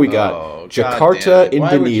 Here we got Oh, god damn Jakarta, it!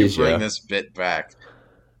 Why would you bring Indonesia. this bit back?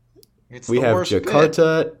 It's We the have worst bit.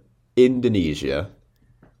 Jakarta, Indonesia.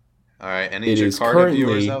 All right, any It is Jakarta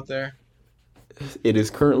viewers currently out there? it is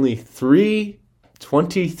currently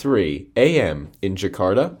 3:23 a.m. in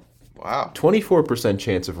Jakarta. Wow, 24%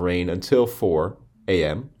 chance of rain until 4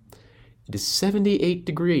 a.m. It is 78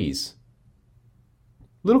 degrees.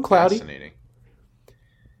 Little cloudy. fascinating.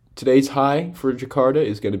 Today's high for Jakarta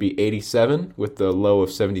is going to be 87 with the low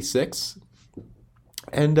of 76.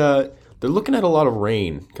 And they're looking at a lot of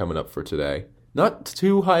rain coming up for today. Not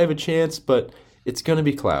too high of a chance, but it's going to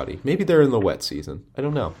be cloudy. Maybe they're in the wet season. I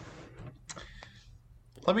don't know.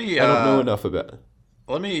 Let me I don't know uh enough about it.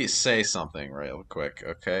 let me say something real quick,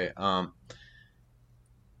 okay?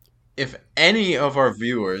 If any of our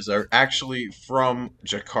viewers are actually from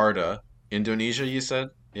Jakarta, Indonesia, you said?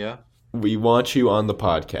 Yeah? We want you on the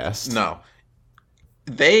podcast. No.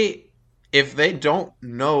 They if they don't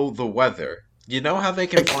know the weather, you know how they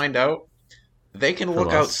can find out? They can From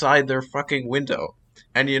look us. outside their fucking window.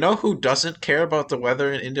 And you know who doesn't care about the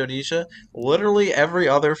weather in Indonesia? Literally every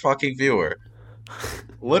other fucking viewer.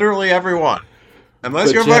 Literally everyone.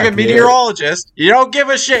 Unless But you're a fucking Jack, there. meteorologist, you don't give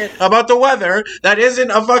a shit about the weather that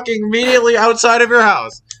isn't a fucking immediately outside of your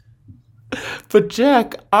house. But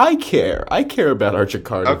Jack, I care. I care about our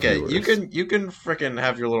Jakarta Okay, viewers. you can frickin'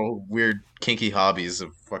 have your little weird kinky hobbies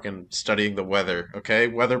of fucking studying the weather, okay,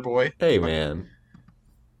 weather boy? Hey Fuck. man.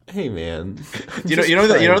 Hey man. I'm You just know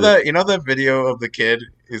that trying to. you know that video of the kid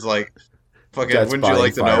who's like fucking That's wouldn't you buying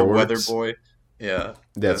like to know weather fireworks. boy? Yeah,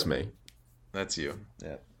 That's me. that's you.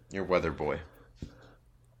 Yeah, you're weather boy.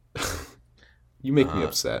 You make me Uh,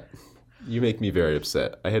 upset. You make me very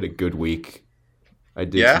upset. I had a good week. I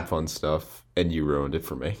did some yeah. fun stuff, and you ruined it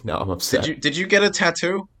for me. Now I'm upset. Did you get a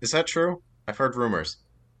tattoo? Is that true? I've heard rumors.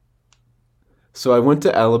 So I went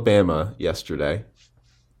to Alabama yesterday,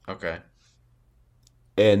 Okay.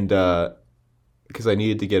 and because I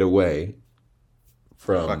needed to get away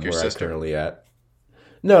Fuck from your where I sister. currently at.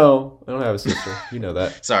 No, I don't have a sister. You know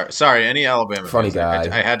that. Sorry. Any Alabama Funny fans? guy.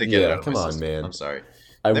 I had to get it Yeah, out of my come on, system. man. I'm sorry.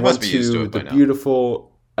 I They must went be used to to it the by now.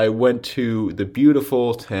 beautiful. I went to the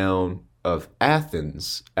beautiful town of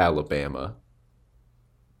Athens, Alabama,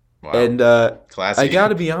 Wow, and I classy. got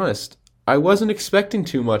to be honest. I wasn't expecting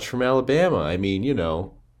too much from Alabama. I mean,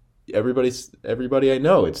 everybody I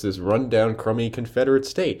know. It's this rundown, crummy Confederate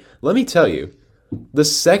state. Let me tell you, the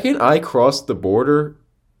second I crossed the border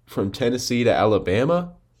from Tennessee to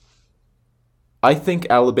Alabama, I think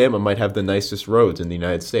Alabama might have the nicest roads in the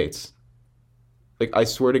United States. Like I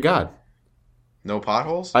swear to God, No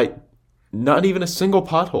potholes? I not even a single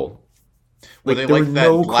pothole. Were Like they there were like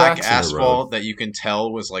that no black cracks in the road. asphalt that you can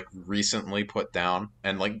tell was like recently put down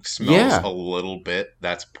and like smells a Yeah, little bit?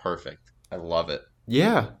 That's perfect. I love it.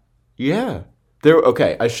 yeah, yeah. There.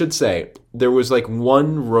 Okay, I should say there was like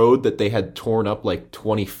one road that they had torn up like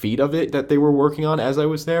 20 feet of it that they were working on as I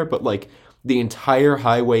was there, but like the entire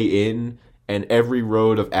highway in and every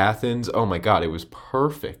road of Athens. Oh my God, it was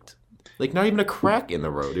perfect. Like not even a crack in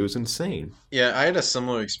the road. It was insane. Yeah, I had a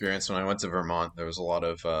similar experience when I went to Vermont. There was a lot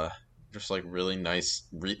of just like really nice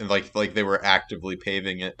like they were actively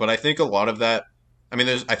paving it. But I think a lot of that I mean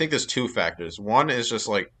I think there's two factors. One is just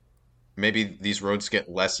like maybe these roads get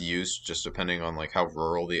less use just depending on like how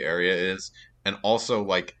rural the area is. And also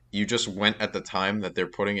like you just went at the time that they're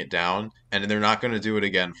putting it down and they're not going to do it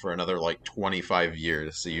again for another like 25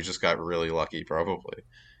 years. So you just got really lucky probably.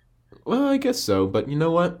 Well, I guess so, but you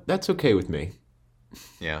know what? That's okay with me.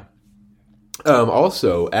 Yeah.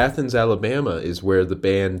 Also, Athens, Alabama is where the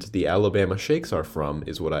band the Alabama Shakes are from,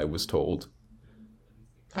 is what I was told.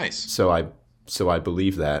 Nice. So I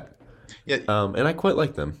believe that, Yeah. and I quite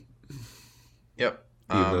like them, Yep.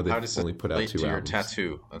 even though How they've does it only put out relate two to your albums.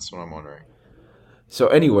 tattoo? That's what I'm wondering. So,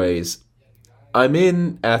 anyways, I'm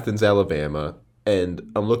in Athens, Alabama, and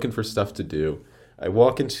I'm looking for stuff to do. I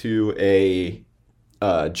walk into a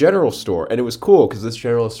general store, and it was cool because this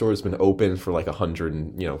general store has been open for like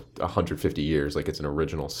 150 years, like it's an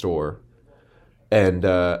original store. And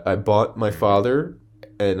I bought my father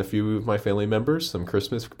and a few of my family members some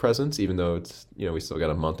Christmas presents, even though it's we still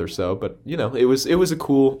got a month or so. But it was a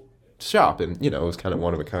cool shop, and it was kind of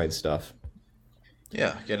one of a kind stuff.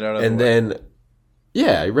 Yeah, get it out of the And way. then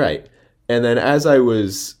yeah, right. And then as I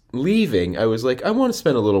was leaving, I was like, I want to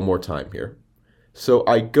spend a little more time here. So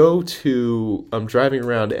I'm driving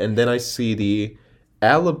around, and then I see the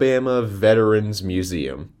Alabama Veterans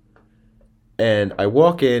Museum. And I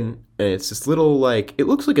walk in, and it's this little, like, it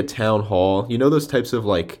looks like a town hall. You know those types of,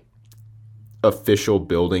 like, official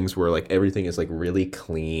buildings where, like, everything is, like, really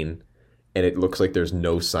clean, and it looks like there's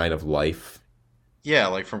no sign of life? Yeah,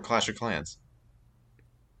 like from Clash of Clans.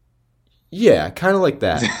 Yeah, kind of like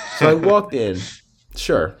that. So I walked in,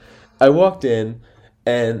 sure. I walked in,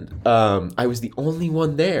 and I was the only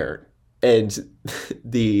one there. And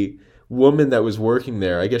the woman that was working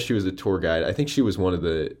there, I guess she was a tour guide. I think she was one of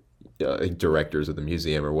the directors of the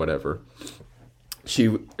museum or whatever.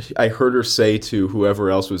 She, I heard her say to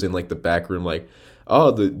whoever else was in like the back room, like,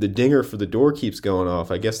 "Oh, the dinger for the door keeps going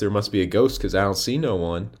off. I guess there must be a ghost because I don't see no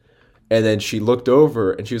one." And then she looked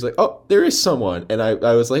over and she was like, "Oh, there is someone." And I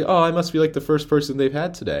was like, "Oh, I must be like the first person they've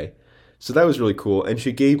had today." So that was really cool. And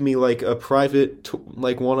she gave me like a private,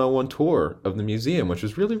 like one-on-one tour of the museum, which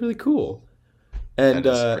was really, really cool. And That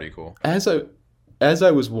is pretty cool. as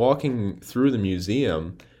I was walking through the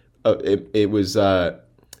museum,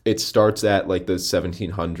 it starts at like the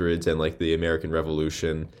 1700s and like the American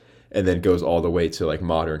Revolution, and then goes all the way to like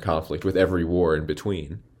modern conflict with every war in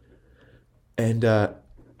between. And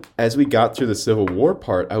as we got through the Civil War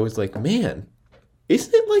part, I was like, man,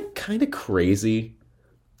 isn't it like kind of crazy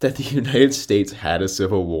that the United States had a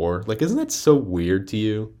civil war? Like, isn't that so weird to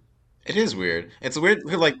you? It is weird. It's weird,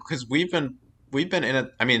 like, because we've been in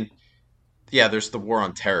a. I mean, yeah, there's the war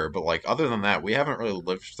on terror, but like other than that, we haven't really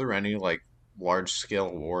lived through any like large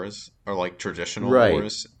scale wars or like traditional Right.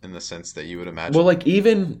 wars in the sense that you would Well, imagine. like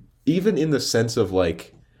even in the sense of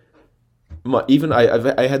like even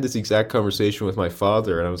I had this exact conversation with my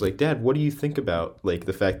father, and I was like, Dad, what do you think about like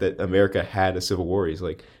the fact that America had a civil war? He's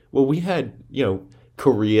like, well, we had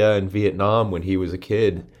Korea and Vietnam when he was a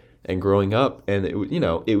kid and growing up, and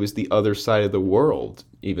it was the other side of the world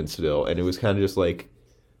even still, and it was kind of just like,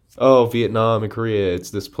 oh, Vietnam and Korea, it's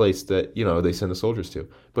this place that they send the soldiers to.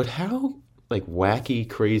 But how like wacky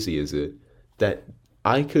crazy is it that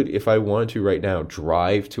I could, if I wanted to right now,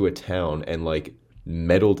 drive to a town and like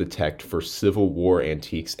metal detect for Civil War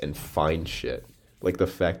antiques and find shit. Like the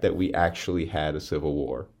fact that we actually had a Civil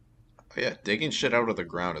War. Oh, yeah, digging shit out of the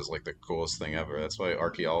ground is like the coolest thing ever. That's why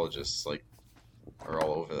archaeologists like are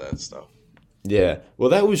all over that stuff. Yeah. Well,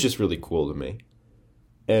 that was just really cool to me.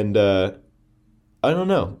 And I don't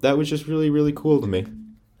know. That was just really, really cool to me.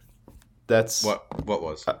 That's What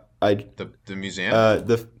was I the museum?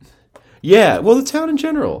 the Yeah, well, the town in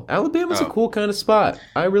general. Alabama's a Oh, cool kind of spot.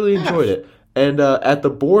 I really yeah. enjoyed it. And at the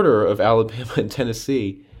border of Alabama and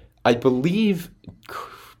Tennessee, I believe,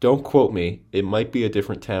 don't quote me, it might be a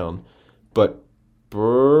different town, but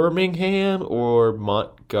Birmingham or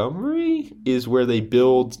Montgomery is where they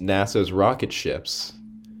build NASA's rocket ships.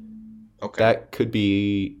 Okay. That could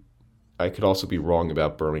be, I could also be wrong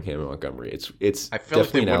about Birmingham and Montgomery. It's I feel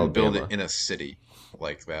like they definitely in wouldn't build it Alabama. in a city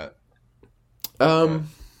like that, but Um,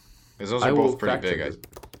 because those are I will both pretty fact big. check this.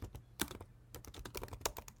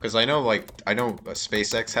 Because I know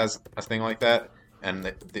SpaceX has a thing like that, and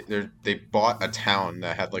they bought a town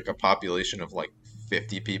that had like a population of like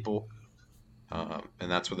 50 people,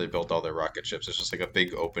 and that's where they built all their rocket ships. It's just like a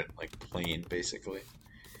big open like plain basically.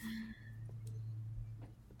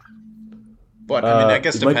 But I mean, I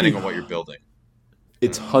guess It might depending be, on what you're building.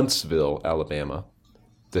 it's Huntsville, Alabama,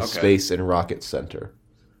 the Okay. Space and Rocket Center.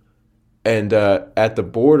 And at the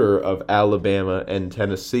border of Alabama and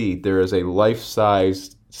Tennessee, there is a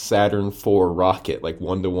life-sized Saturn IV rocket, like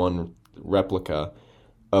one-to-one replica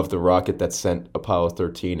of the rocket that sent Apollo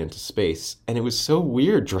 13 into space. And it was so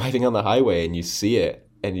weird driving on the highway and you see it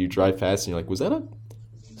and you drive past and you're like, is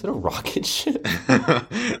that a rocket ship?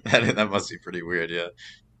 That must be pretty weird, yeah.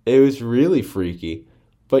 It was really freaky.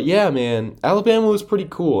 But yeah, man, Alabama was pretty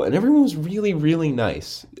cool and everyone was really, really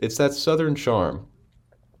nice. It's that southern charm.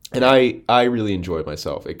 And I really enjoyed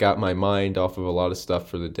myself. It got my mind off of a lot of stuff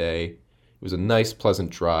for the day. It was a nice, pleasant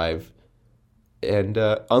drive. And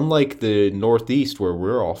unlike the Northeast, where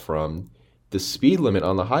we're all from, the speed limit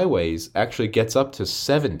on the highways actually gets up to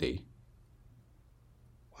 70.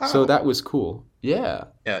 So Wow. that was cool. Yeah.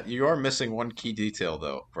 Yeah, you are missing one key detail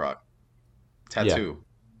though, Brock. Yeah. Tattoo.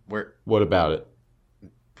 Where What about it?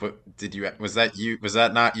 What did you? Was that you? Was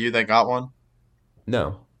that not you that got one?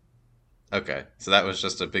 No. Okay, so that was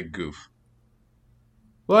just a big goof.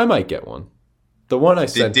 Well, I might get one. The one I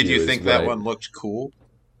Did sent did you you is think what that I. one looked cool?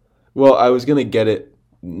 Well, I was going to get it,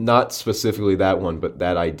 not specifically that one, but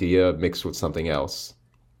that idea mixed with something else.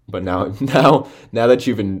 But now, now that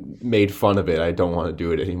you've been made fun of it, I don't want to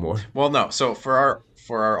do it anymore. Well, no. So for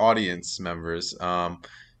our audience members,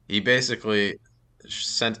 he basically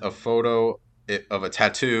sent a photo of a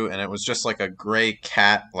tattoo, and it was just like a gray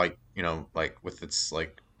cat, like like with its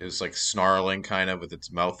like it was like snarling kind of with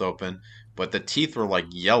its mouth open, but the teeth were like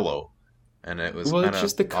yellow, and it was Well, kind it's of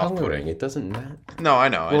just the off-putting. coloring. It doesn't matter. No, I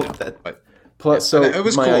Well, know, that but yeah, plus, and so it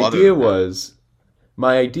was cool. Other than that.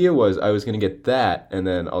 my idea was I was gonna get that, and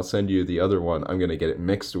then I'll send you the other one. I'm gonna get it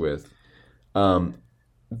mixed with. Um,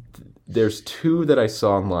 there's two that I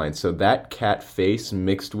saw online. So that cat face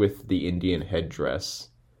mixed with the Indian headdress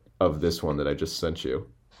of this one that I just sent you.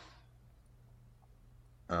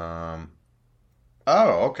 Um.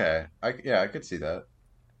 Oh, okay. I could see that.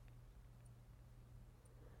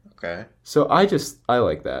 Okay. So I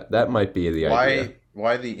like that. That might be the idea.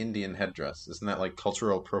 Why the Indian headdress? Isn't that like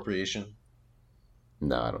cultural appropriation?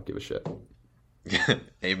 No, I don't give a shit.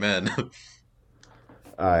 Amen.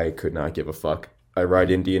 I could not give a fuck. I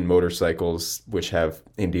ride Indian motorcycles which have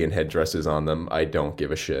Indian headdresses on them. I don't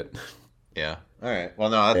give a shit. Yeah. All right. Well,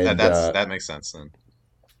 no, And that makes sense then.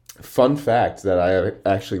 fun fact that I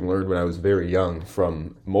actually learned when I was very young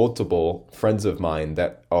from multiple friends of mine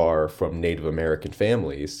that are from Native American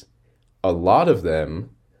families. A lot of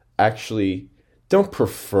them actually don't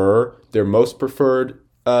prefer, their most preferred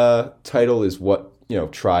title is what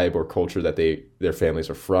tribe or culture that their families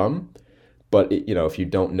are from. But if you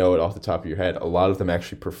don't know it off the top of your head, a lot of them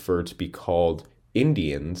actually prefer to be called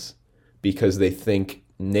Indians because they think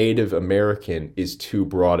Native American is too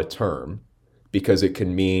broad a term because it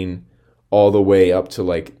can mean all the way up to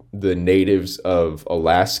like the natives of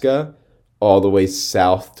Alaska, all the way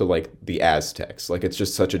south to like the Aztecs. Like it's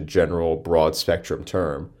just such a general, broad spectrum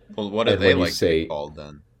term. Well, what do And they when you like to be say called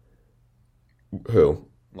then? who,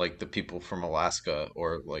 Like the people from Alaska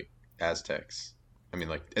or like Aztecs? I mean,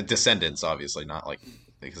 like descendants, obviously, not like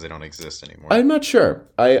because they don't exist anymore. I'm not sure.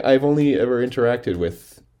 I've only ever interacted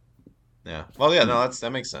with, Yeah. Well, yeah, no,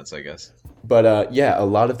 that makes sense, I guess. but yeah, a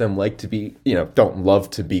lot of them like to be, don't love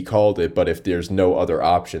to be called it, but if there's no other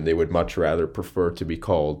option, they would much rather prefer to be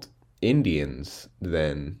called Indians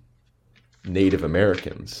than Native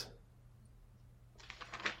Americans.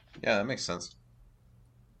 Yeah, that makes sense.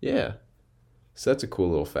 Yeah, so that's a cool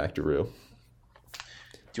little factoroo.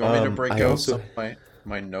 Do you want me to break I out some also of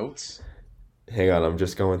my notes? hang on, I'm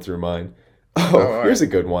just going through mine. Oh, Oh, all right. here's a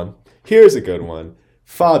good one. Here's a good one.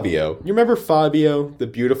 Fabio, you remember Fabio, the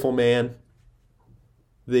beautiful man,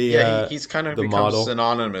 the Yeah, uh, he's kind of the become model?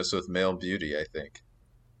 synonymous with male beauty, I think.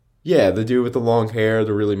 Yeah, the dude with the long hair,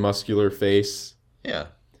 the really muscular face. Yeah,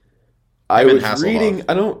 I him and was Hasselhoff. reading.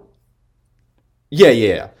 I don't. Yeah,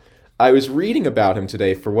 yeah. I was reading about him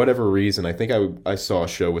today for whatever reason. I think I saw a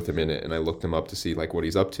show with him in it, and I looked him up to see like what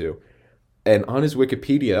he's up to. And on his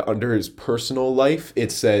Wikipedia, under his personal life,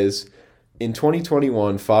 it says in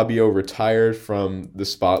 2021, Fabio retired from the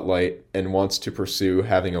spotlight and wants to pursue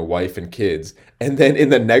having a wife and kids. And then in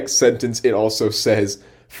the next sentence, it also says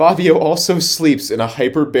Fabio also sleeps in a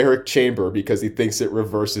hyperbaric chamber because he thinks it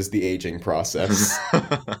reverses the aging process.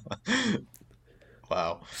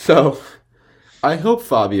 Wow. So I hope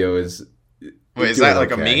Fabio is Wait, is doing that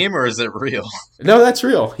like a okay. meme or is it real? No, that's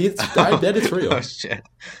real. I bet it's Oh real. shit.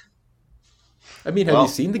 I mean, have you Well,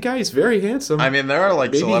 seen the guy? He's very I handsome. mean, there are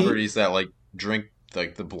like Maybe he. celebrities that like drink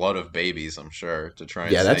like the blood of babies, I'm sure, to try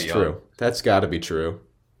and Yeah, stay that's young. true. That's got to be true.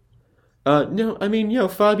 No, I mean,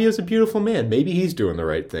 Fabio's a beautiful man. Maybe he's doing the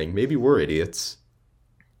right thing. Maybe we're idiots.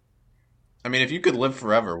 I mean, if you could live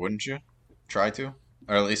forever, wouldn't you? Try to,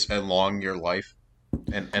 or at least elong your life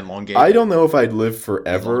and I elongate, don't know if I'd live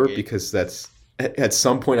forever elongate. because at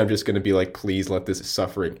some point I'm just going to be like, please let this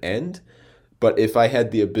suffering end. But if I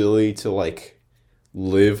had the ability to like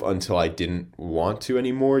live until I didn't want to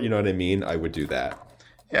anymore, you know what I mean? I would do that.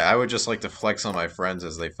 Yeah, I would just like to flex on my friends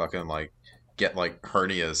as they fucking like get like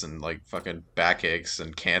hernias and like fucking backaches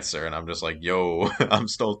and cancer, and I'm just like, yo, I'm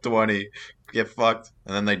still 20, get fucked,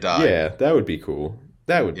 and then they die. Yeah, that would be cool.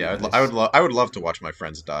 That would be Yeah, nice. I would love to watch my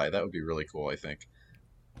friends die. That would be really cool, I think.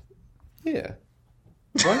 Yeah.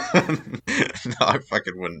 What? No, I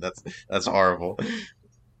fucking wouldn't. That's horrible.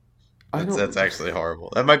 I That's don't. actually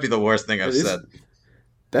horrible. That might be the worst thing I've It said. is.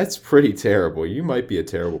 That's pretty terrible. You might be a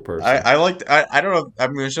terrible person. I don't know.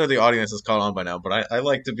 I'm sure the audience has caught on by now, but I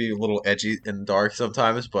like to be a little edgy and dark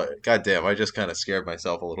sometimes. But goddamn, I just kind of scared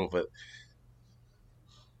myself a little bit.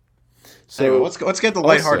 Anyway, So, let's get the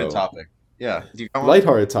lighthearted also, topic. Yeah, do you got one?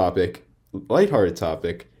 lighthearted topic. Lighthearted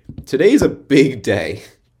topic. Today's a big day.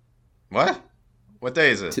 What? What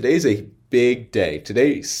day is it? Today's a big day.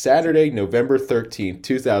 Today, Saturday, November 13th,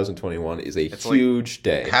 2021, is a It's like huge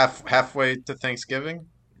day. halfway to Thanksgiving,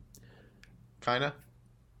 kind of.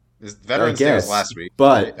 I Veterans Day was guess. last week.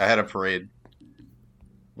 But I had a parade.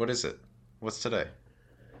 What is it? What's today?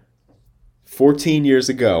 14 years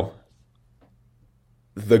ago,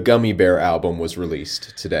 the Gummy Bear album was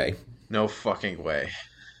released today. No fucking way.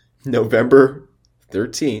 November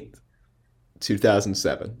 13th,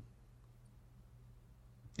 2007.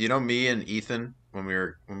 You know me and Ethan when we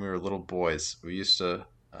were little boys, we used to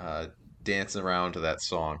dance around to that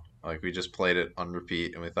song. Like we just played it on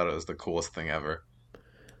repeat, and we thought it was the coolest thing ever.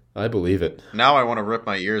 I believe it. Now I want to rip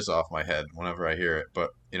my ears off my head whenever I hear it,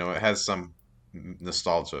 but it has some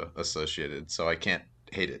nostalgia associated, so I can't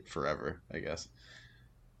hate it forever, I guess.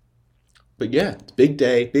 But yeah, big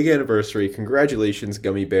day, big anniversary. Congratulations,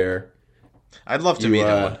 Gummy Bear. I'd love to You meet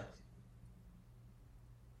him one.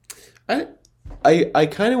 I I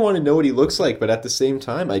kind of want to know what he looks like, but at the same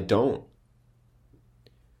time I don't.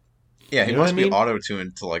 Yeah, he You know what I must be mean?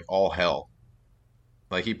 auto-tuned to like all hell.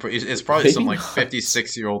 Like it's probably some Maybe like not.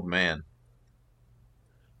 56-year-old man.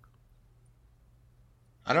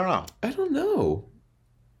 I don't know. I don't know.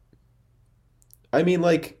 I mean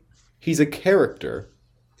like he's a character,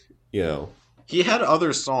 you know. He had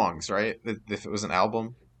other songs, right? If it was an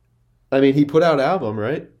album. I mean he put out album,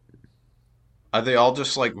 right? Are they all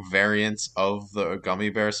just like variants of the Gummy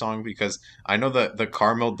Bear song? Because I know that the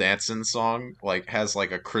Carmel Dancin' song like has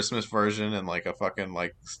like a Christmas version and like a fucking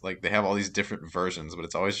like they have all these different versions, but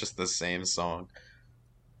it's always just the same song.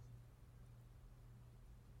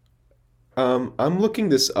 I'm looking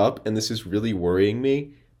this up, and this is really worrying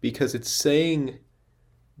me because it's saying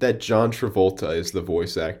that John Travolta is the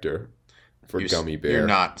voice actor for Gummy You're Bear.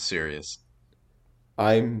 not serious.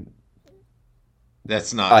 I'm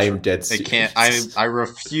That's not I true. am dead It can't. I serious. I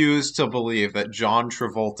refuse to believe that John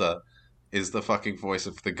Travolta is the fucking voice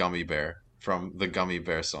of the Gummy Bear from the Gummy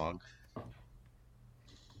Bear song.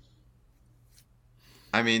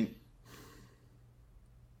 I mean,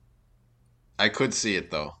 I could see it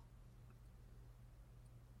though.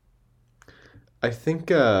 I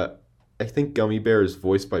think uh I think Gummy Bear is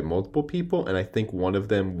voiced by multiple people, and I think one of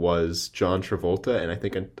them was John Travolta, and I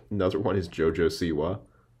think another one is JoJo Siwa.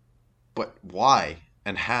 But why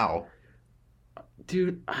and how?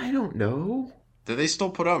 Dude, I don't know. Do they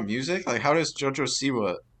still put out music? Like, how does JoJo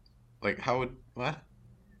Siwa like? How would what?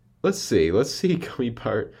 Let's see. Let's see.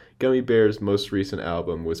 Gummy Bear's most recent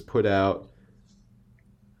album was put out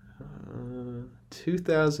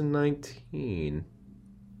 2019.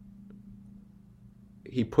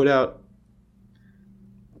 He put out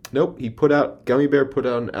Nope, he put out Gummy Bear put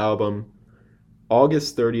out an album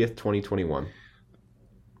August 30th, 2021.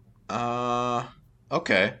 Uh,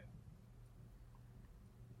 okay,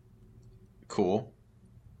 cool.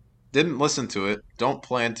 Didn't listen to it. Don't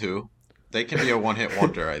plan to. They can be a one-hit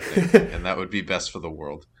wonder, I think, and that would be best for the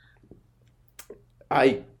world.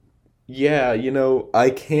 I Yeah, I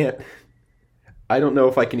can't. I don't know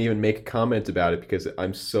if I can even make a comment about it because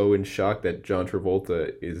I'm so in shock that John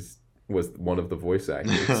Travolta is was one of the voice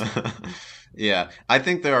actors. Yeah, I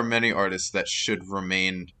think there are many artists that should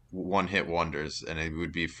remain one-hit wonders, and it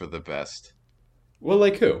would be for the best. Well,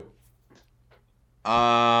 like who?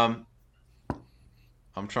 Um,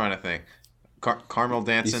 I'm trying to think. Carmel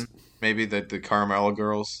He's Dancing, maybe the Carmel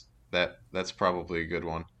Girls. That's probably a good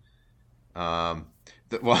one. Um,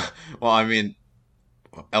 well, well, I mean,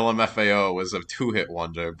 LMFAO was a two-hit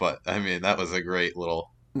wonder, but I mean that was a great little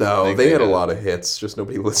No, thing they they had a had. lot of hits, just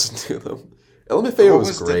nobody listened to them. LMFAO What was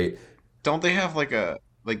was the? great. Don't they have like a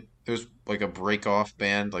like? There's like a break-off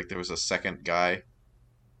band. Like there was a second guy.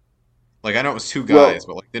 Like I know it was two guys, Well,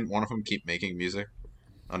 but like didn't one of them keep making music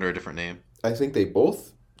under a different name? I think they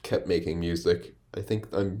both kept making music. I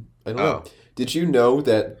don't know. Oh, Did you know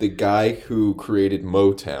that the guy who created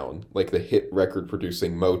Motown, like the hit record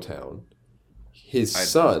producing Motown, his I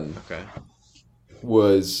son okay.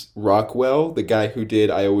 was Rockwell, the guy who did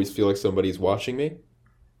I Always Feel Like Somebody's Watching Me?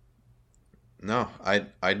 No,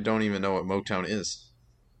 I don't even know what Motown is.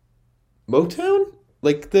 Motown?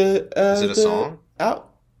 Like Is it a the song?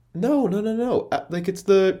 out No, no, no, no. Like it's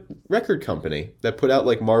the record company that put out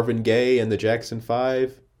like Marvin Gaye and the Jackson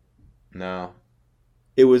 5. No.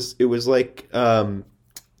 It was like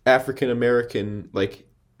African American, like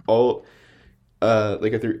all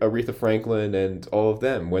like Aretha Franklin and all of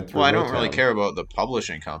them went Well, through I don't really Motown. care about the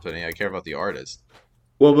publishing company. I care about the artist.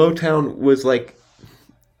 Well, Motown was like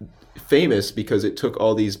famous because it took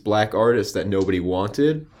all these black artists that nobody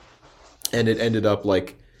wanted, and it ended up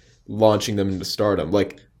like launching them into stardom.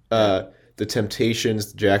 Like Yeah. the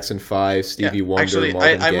Temptations, Jackson 5, Yeah, Stevie Wonder, actually,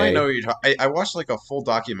 Marvin I might know Gaye. I watched like a full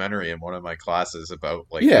documentary in one of my classes about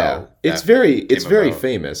like Yeah, how it's that it's came very about.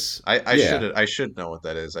 famous. Yeah. I should know what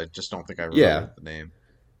that is. I just don't think I Yeah. remember the name.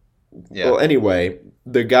 Yeah. Well, anyway,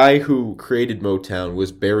 the guy who created Motown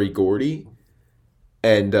was Barry Gordy,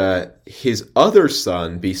 and his other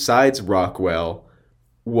son, besides Rockwell,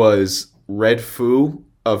 was Red Foo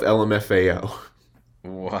of LMFAO,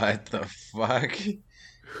 What the fuck?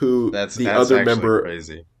 who That's actually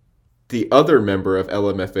crazy. the other member of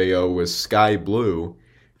LMFAO was Sky Blue,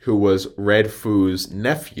 who was Red Foo's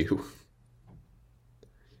nephew,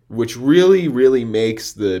 which really, really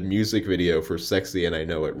makes the music video for Sexy and I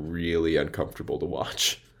Know It really uncomfortable to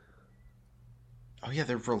watch. Oh yeah,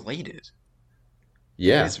 they're related.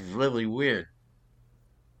 That Yeah. is really weird.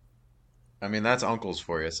 I mean, that's uncles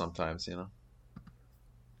for you sometimes, you know.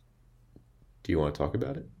 Do you want to talk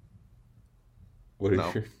about it? What did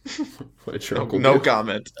No, your what did your no, uncle no do?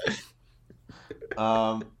 comment.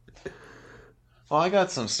 Um, well, I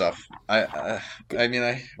got some stuff. I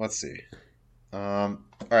mean, let's see.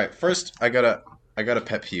 all right. First, I got a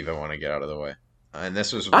pet peeve I want to get out of the way, and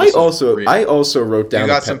this is I also wrote you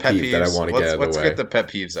down a got some pet pet peeve that I peeves. want to get out of the Let's get way. the pet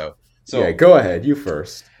peeves out. Yeah, So, go ahead. You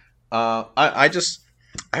first. I just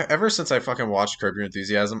ever since I fucking watched Curb Your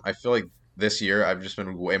Enthusiasm, I feel like this year I've just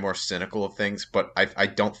been way more cynical of things, but I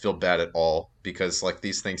don't feel bad at all because like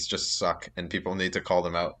these things just suck and people need to call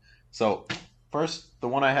them out. So First, the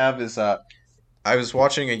one I have is I was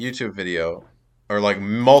watching a YouTube video, or like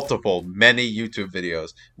many YouTube videos,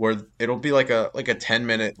 where it'll be like a 10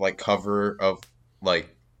 minute like cover of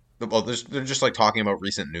like well, they're just like talking about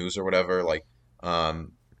recent news or whatever. Like,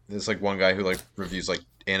 there's like one guy who like reviews like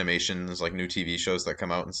animations, like new TV shows that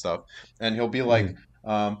come out and stuff, and he'll be like,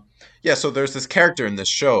 Mhm. yeah, so there's this character in this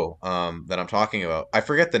show that I'm talking about. I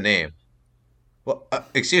forget the name. Well,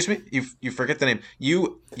 excuse me, you forget the name.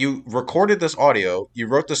 You recorded this audio, you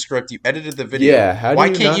wrote the script, you edited the video. Yeah, how do Why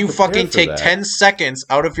you can't not you prepare fucking for take that? 10 seconds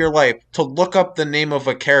out of your life to look up the name of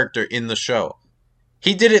a character in the show?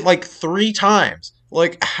 He did it like 3 times.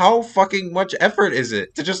 Like, how fucking much effort is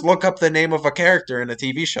it to just look up the name of a character in a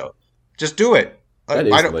TV show? Just do it. That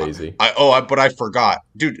I is don't. lazy. But I forgot,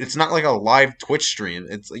 dude. It's not like a live Twitch stream.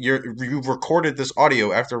 It's you recorded this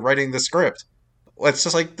audio after writing the script. It's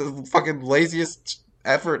just like the fucking laziest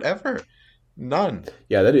effort ever. None.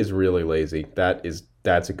 Yeah, that is really lazy.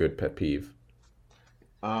 That's a good pet peeve.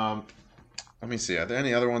 Um, Let me see. Are there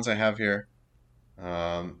any other ones I have here?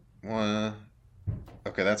 One.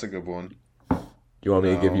 Okay, that's a good one. Do you want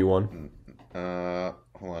me to give you No. one?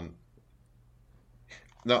 Hold on.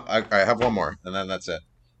 No, I have one more, and then that's it.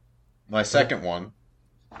 My Okay. second one.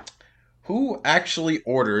 Who actually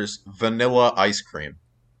orders vanilla ice cream?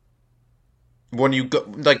 When you go,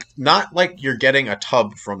 like, not like you're getting a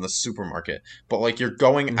tub from the supermarket, but like you're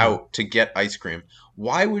going Mhm. out to get ice cream.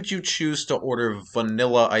 Why would you choose to order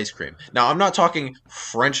vanilla ice cream? Now, I'm not talking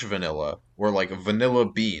French vanilla or like vanilla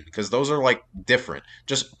bean, because those are like different.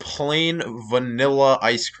 Just plain vanilla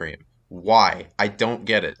ice cream. Why? I don't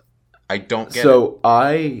get it. I don't get it. So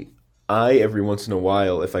I every once in a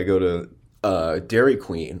while, if I go to Dairy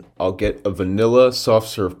Queen, I'll get a vanilla soft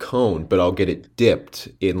serve cone, but I'll get it dipped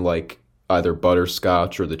in like either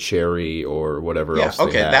butterscotch or the cherry or whatever Yeah, else they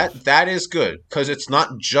okay, have. that is good because it's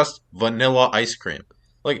not just vanilla ice cream.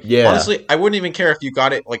 Like, Yeah. honestly, I wouldn't even care if you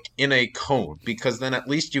got it like in a cone because then at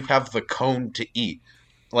least you have the cone to eat.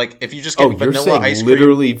 Like, if you just Oh, get you're vanilla saying ice cream,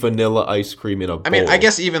 literally vanilla ice cream in a I mean, I bowl.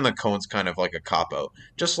 guess even the cone's kind of like a cop out.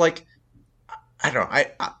 Just like I don't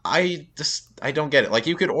know, I just I don't get it. Like,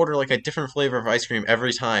 you could order like a different flavor of ice cream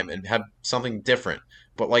every time and have something different,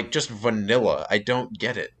 but like just vanilla, I don't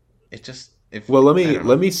get it. It just if Well, I don't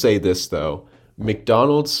let know. me say this though.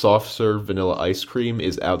 McDonald's soft serve vanilla ice cream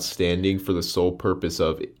is outstanding for the sole purpose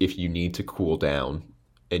of if you need to cool down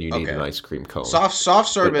and you need an Okay. ice cream cone. Soft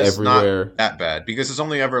serve But is not everywhere, that bad because it's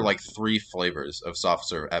only ever like 3 flavors of soft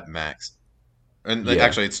serve at max. And yeah.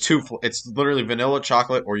 actually, it's two. It's literally vanilla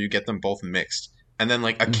chocolate, or you get them both mixed. And then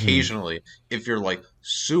like Hmm. occasionally, if you're like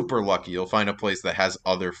super lucky, you'll find a place that has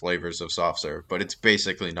other flavors of soft serve, but it's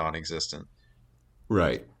basically non-existent.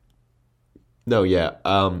 Right. No, yeah.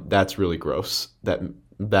 That's really gross.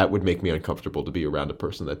 That would make me uncomfortable to be around a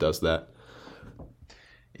person that does that.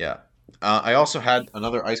 Yeah. I also had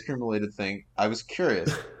another ice cream related thing. I was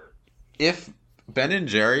curious if Ben and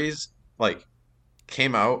Jerry's like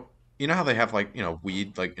came out. You know how they have like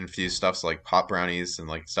weed like infused stuffs like pot brownies and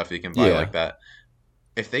like stuff you can buy Yeah. like that.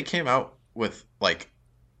 If they came out with like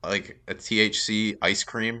a THC ice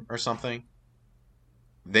cream or something,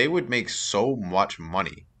 they would make so much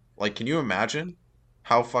money. Like, can you imagine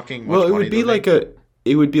how fucking Well, much money they would make?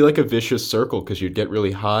 it would be like a vicious circle because you'd get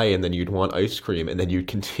really high and then you'd want ice cream and then you'd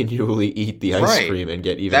continually eat the ice Right. cream and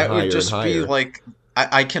get even That would higher and just be higher. like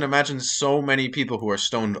I can imagine so many people who are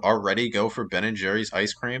stoned already go for Ben and Jerry's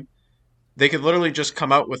ice cream. They could literally just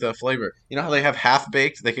come out with a flavor. You know how they have half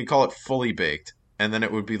baked? They could call it fully baked, and then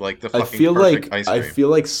it would be like the fucking perfect ice I cream. feel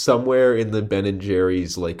like somewhere in the Ben and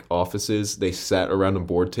Jerry's like offices they sat around a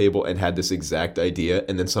board table and had this exact idea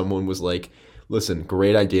and then someone was like, "Listen,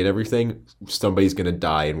 great idea and everything. Somebody's going to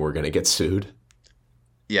die and we're going to get sued."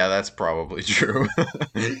 Yeah, that's probably true.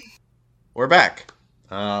 We're back.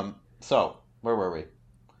 So where were we?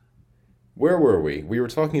 Where were we? We were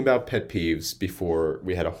talking about pet peeves before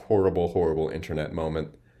we had a horrible, horrible internet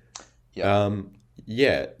moment. Yeah, Um,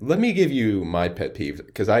 yeah, let me give you my pet peeve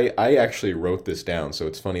because I actually wrote this down, so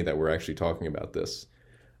it's funny that we're actually talking about this.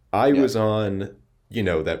 I yeah. was on,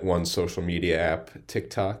 that one social media app,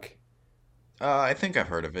 TikTok, I think I've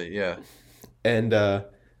heard of it. Yeah, and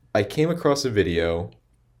I came across a video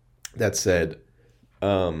that said,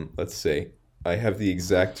 let's see, I have the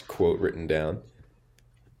exact quote written down.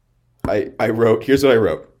 I wrote, here's what I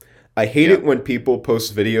wrote. I hate yeah. it when people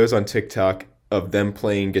post videos on TikTok of them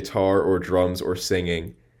playing guitar or drums or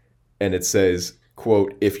singing, and it says,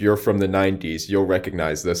 quote, if you're from the 90s, you'll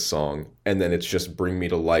recognize this song. And then it's just Bring Me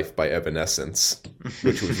to Life by Evanescence,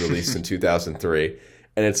 which was released in 2003.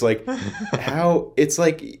 And it's like, it's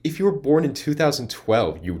like, if you were born in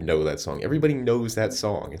 2012, you know that song. Everybody knows that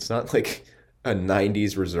song. It's not like a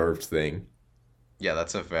 '90s reserved thing. Yeah,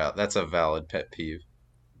 that's a valid pet peeve.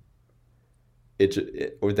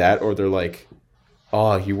 Or that, or they're like,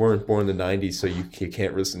 "Oh, you weren't born in the '90s, so you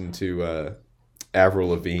can't listen to Avril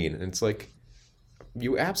Lavigne." And it's like,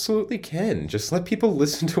 you absolutely can. Just let people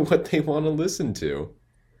listen to what they want to listen to.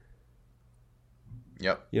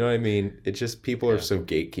 Yep. You know what I mean? It's just people are Yeah. so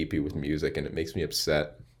gatekeepy with music, and it makes me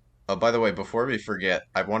upset. Oh, by the way, before we forget,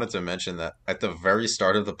 I wanted to mention that at the very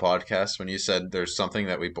start of the podcast, when you said there's something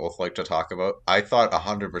that we both like to talk about, I thought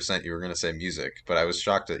 100% you were going to say music, but I was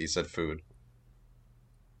shocked that you said food.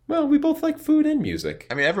 Well, we both like food and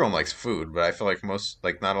I music. mean, everyone likes food, but I feel like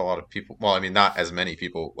not a lot of people, well, I mean, not as many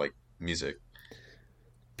people like music.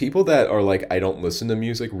 People that are like, I don't listen to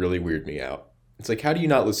music really weird me out. It's like, how do you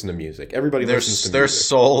not listen to music? Everybody listens to Their music.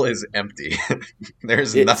 soul is empty.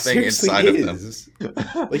 There's It nothing seriously inside of them. is.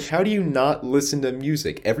 Like, how do you not listen to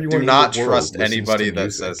music? Do Everyone in the not world trust listens to anybody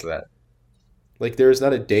that says music. that. Like, there is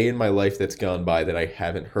not a day in my life that's gone by that I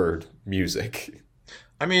haven't heard music.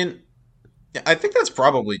 I mean, yeah, I think that's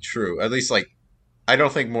probably true. At least, like, I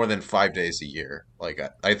don't think more than 5 days a year. Like,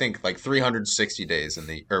 I think like 360 days in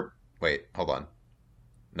the, or wait, hold on.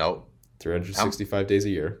 No. How, 365 days a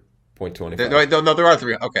year, point no, 25. no, there are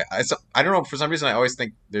three. Okay. I don't know. For some reason, I always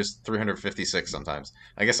think there's 356 sometimes.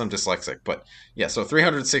 I guess I'm dyslexic. But yeah, so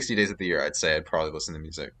 360 days of the year, I'd say I'd probably listen to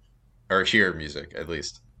music or hear music at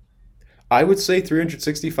least. I would say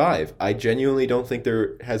 365. I genuinely don't think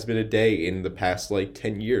there has been a day in the past like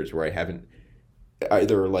 10 years where I haven't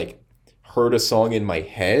either like heard a song in my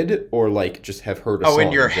head or like just have heard a Oh, in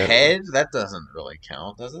song your in general. head? That doesn't really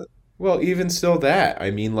count, does it? Well, even still that.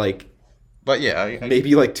 I mean like But yeah,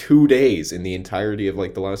 maybe like 2 days in the entirety of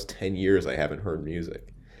like the last 10 years I haven't heard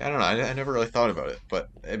music. I don't know. I never really thought about it, but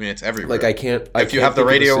I mean, it's Like everywhere. I If you can't have the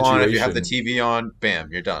think of a radio on, if you have the situation TV on, bam,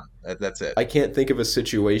 you're done. That's it. I can't think of a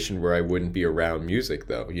situation where I wouldn't be around music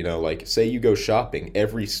though. You know, like say you go shopping,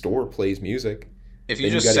 every store plays music. If you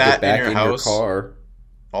Then you just got to get sat in back your in your house car.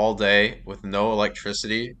 all day with no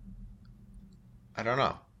electricity, I don't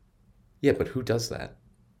know. Yeah, but who does that?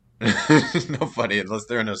 Nobody, unless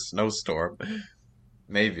they're in a snowstorm,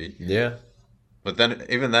 maybe. Yeah. But then,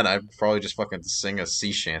 even then, I'd probably just fucking sing a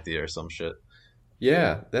sea shanty or some shit.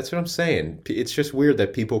 Yeah, that's what I'm saying. It's just weird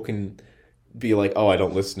that people can be like, "Oh, I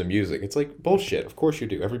don't listen to music." It's like bullshit. Of course you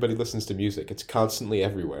do. Everybody listens to music. It's constantly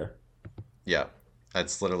everywhere. Yeah,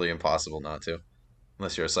 that's literally impossible not to,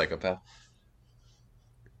 unless you're a psychopath.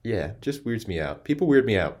 Yeah, just weirds me out. People weird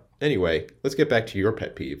me out. Anyway, let's get back to your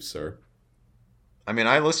pet peeves, sir. I mean,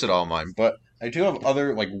 I listed all mine, but I do have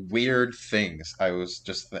other like weird things.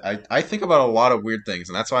 I think about a lot of weird things,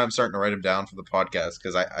 and that's why I'm starting to write them down for the podcast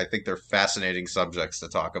because I think they're fascinating subjects to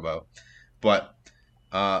talk about. But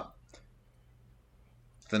uh,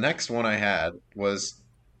 the next one I had was,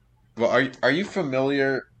 well, are you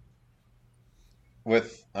familiar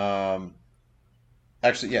with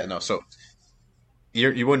actually, yeah, no, so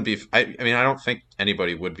you wouldn't be. I mean, I don't think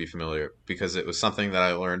anybody would be familiar because it was something that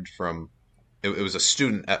I learned from. It was a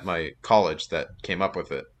student at my college that came up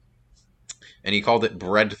with it, and he called it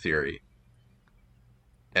bread theory.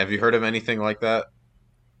 Have you heard of anything like that?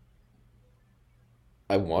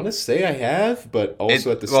 I want to say I have, but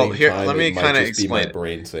also It at the well, same here, time, let it me might kind of just be my explain it.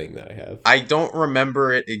 brain saying that I have. I don't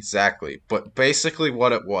remember it exactly, but basically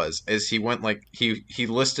what it was is he went like he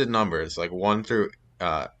listed numbers like 1 through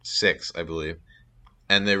 6, I believe,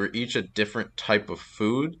 and they were each a different type of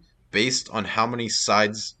food based on how many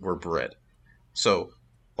sides were bread. So,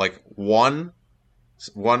 like one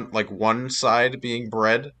side being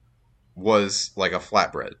bread was like a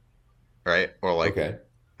flatbread, right? Or like Okay,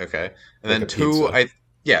 okay, and like then a pizza.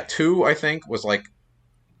 two I think was like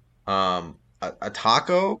a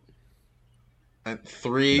taco, and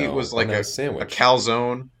three was No, oh like no, a a sandwich.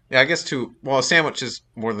 calzone. Yeah, I guess two. Well, a sandwich is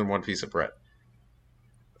more than one piece of bread.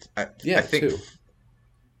 I Yeah, think. two.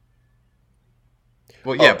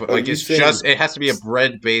 Well, yeah, Oh, but are like you it's just saying it has to be a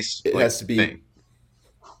bread based it like has to be thing.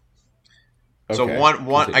 So okay? one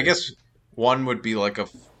I Continue. guess one would be like a.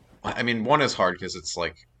 I mean, one is hard because it's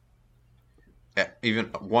like even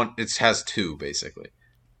one. It has two basically.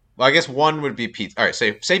 Well, I guess one would be pizza. All right,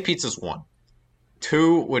 say pizza's one.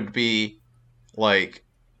 Two would be like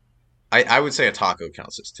I would say a taco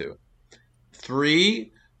counts as two.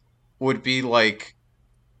 Three would be like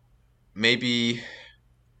maybe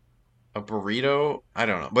a burrito. I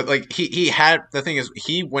don't know, but like he had the thing is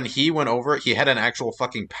he when he went over it, he had an actual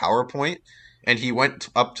fucking PowerPoint, and he went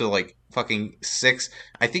up to like fucking six.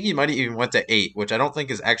 I think he might have even went to eight, which I don't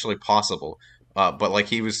think is actually possible. But like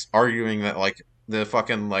he was arguing that like the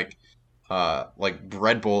fucking like like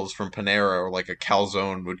bread bowls from Panera or like a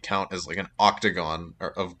calzone would count as like an octagon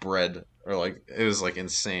of bread, or like it was like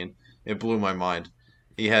insane. It blew my mind.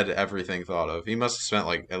 He had everything thought of. He must have spent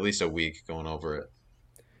like at least a week going over it.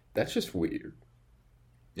 That's just weird.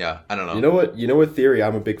 Yeah, I don't You know. know what? You know what theory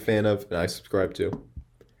I'm a big fan of and I subscribe to?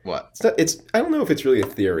 What? It's not. It's. I don't know if it's really a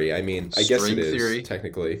theory. I mean, I guess it String is theory?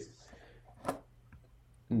 technically.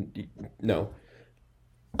 No.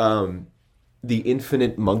 Um, the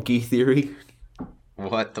infinite monkey theory.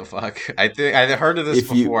 What the fuck? I think I heard of this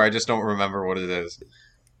If you before. I just don't remember what it is.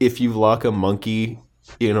 if you lock a monkey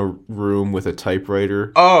in a room with a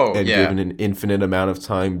typewriter Oh, and yeah. given an infinite amount of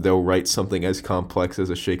time, they'll write something as complex as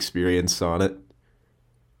a Shakespearean sonnet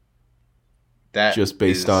That just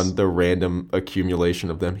based is on the random accumulation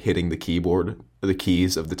of them hitting the keyboard, the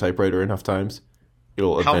keys of the typewriter enough times.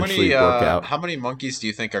 It'll eventually work out. how many monkeys do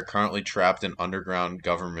you think are currently trapped in underground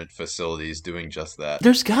government facilities doing just that?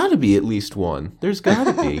 There's got to be at least one. There's got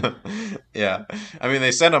to be. Yeah. I mean,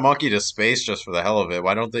 they send a monkey to space just for the hell of it.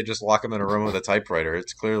 Why don't they just lock him in a room with a typewriter?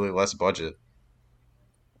 It's clearly less budget.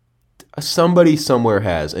 Somebody somewhere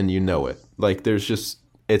has, and you know it. Like there's just,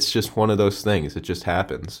 it's just one of those things. It just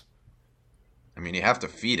happens. I mean, you have to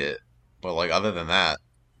feed it, but like other than that,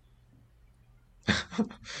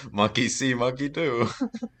 monkey see, monkey do.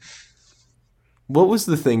 What was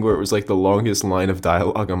the thing where it was like the longest line of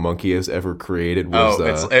dialogue a monkey has ever created was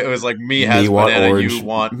Oh, it was like me me has want banana, you orange,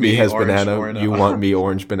 want me me has orange banana, you want banana. me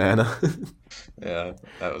orange banana. Yeah,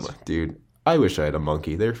 that was Dude, I wish I had a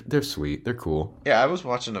monkey. They're sweet. They're cool. yeah. I was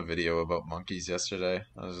watching a video about monkeys yesterday.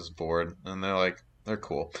 I was just bored, and they're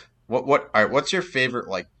cool. All right, what's your favorite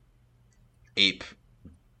like ape?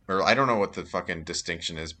 Or I don't know what the fucking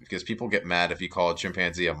distinction is because people get mad if you call a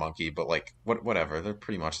chimpanzee a monkey, but like whatever, they're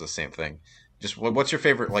pretty much the same thing. Just what's your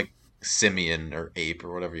favorite like simian or ape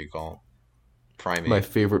or whatever you call it? My Primate.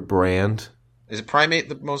 favorite brand, Is it primate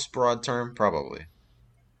the most broad term? Probably.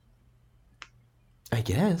 I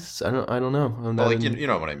guess. I don't know. I'm But not like in. you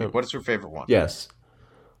know what I I mean. don't- What is your favorite one? Yes.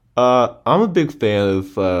 I'm a big fan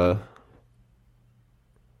of.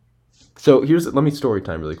 So here's let me story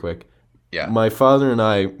time really quick. Yeah. My father and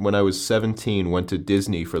I, when I was 17, went to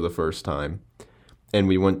Disney for the first time, and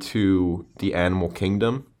we went to the Animal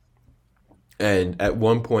Kingdom. And at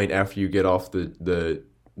one point, after you get off the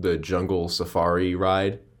jungle safari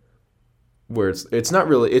ride, where it's not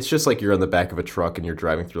really, it's just like you're on the back of a truck and you're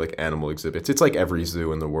driving through like animal exhibits. It's like every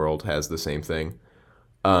zoo in the world has the same thing.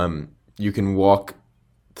 You can walk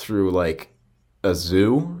through like a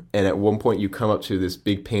zoo, and at one point you come up to this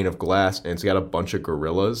big pane of glass, and it's got a bunch of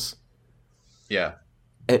gorillas. Yeah.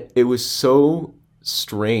 And it was so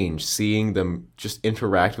strange seeing them just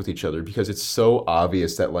interact with each other because it's so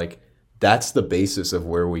obvious that like that's the basis of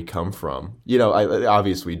where we come from. You know, I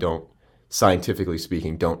obviously don't, scientifically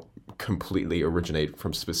speaking, don't completely originate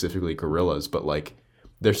from specifically gorillas, but like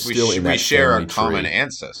they're still in We that share a family common tree.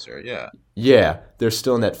 ancestor. Yeah. Yeah, they're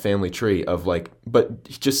still in that family tree of like, but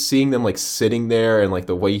just seeing them like sitting there and like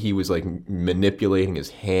the way he was like manipulating his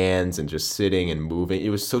hands and just sitting and moving, it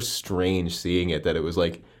was so strange seeing it that it was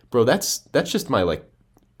like, bro, that's just my like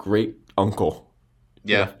great uncle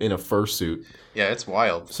Yeah. in a fursuit. Yeah. It's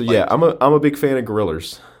wild. So yeah, Like I'm a big fan of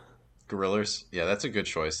gorillas. gorillas. Yeah, that's a good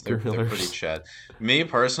choice. They're pretty Gorillas. chad. Me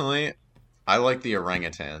personally, I like the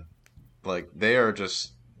orangutan. Like they are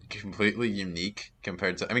just completely unique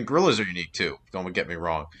compared to. I mean, gorillas are unique too. Don't get me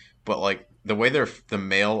wrong, but like the way the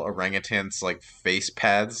male orangutan's like face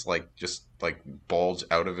pads like just like bulge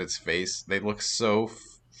out of its face. They look so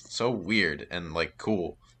weird and like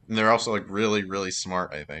cool. And they're also like really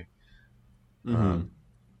smart. I think. Um, Hmm.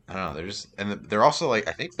 I don't know. They're just and they're also like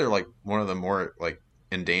I think they're like one of the more like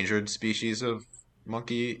endangered species of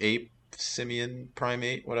monkey, ape, simian,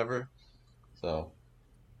 primate, whatever. So.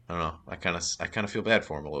 I don't know. I kind of feel bad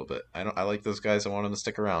for him a little bit. I like those guys. I want them to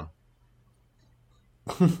stick around.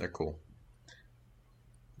 They're cool.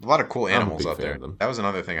 A lot of cool I'm a animals big out fan there. of them. That was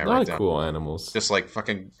another thing I A lot write of down. cool animals. Just like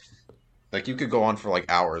fucking like you could go on for like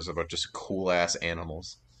hours about just cool ass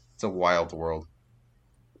animals. It's a wild world.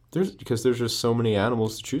 There's just so many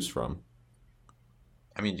animals to choose from.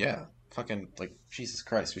 I mean, yeah. Fucking like Jesus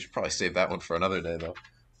Christ. We should probably save that one for another day though.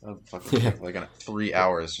 That'll fucking Yeah. take like 3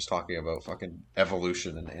 hours just talking about fucking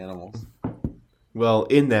evolution and animals. Well,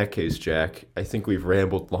 in that case, Jack, I think we've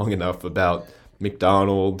rambled long enough about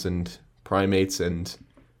McDonald's and primates and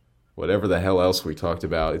whatever the hell else we talked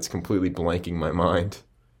about. It's completely blanking my mind.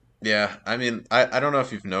 Yeah, I mean, I don't know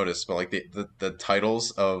if you've noticed, but like the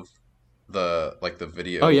titles of the Oh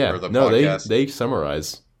video or yeah, the no, they podcast, they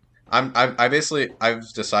summarize. I basically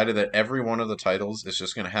I've decided that every one of the titles is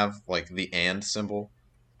just gonna have like the and symbol,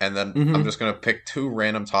 and then I'm Mm-hmm. just gonna pick two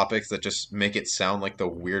random topics that just make it sound like the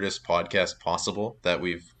weirdest podcast possible that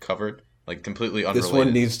we've covered, like completely This one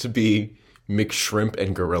unrelated. needs to be McShrimp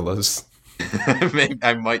and Gorillas. Maybe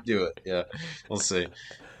I might do it. Yeah, we'll see.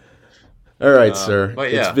 All right, sir. But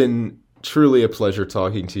It's yeah, been truly a pleasure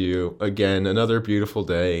talking to you. Again, another beautiful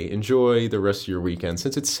day. Enjoy the rest of your weekend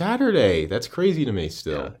since it's Saturday. That's crazy to me yeah,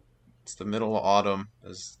 still. it's the middle of autumn.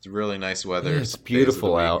 It's really nice Yeah, weather it's some days of the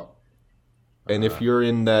beautiful week. out. And if Uh, you're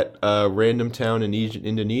in that random town in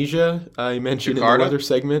Indonesia I mentioned in the Jakarta, weather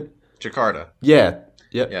segment, Jakarta. yeah,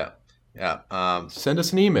 yep, Yeah, yeah. send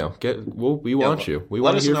us an email. We Yeah. want you. We Let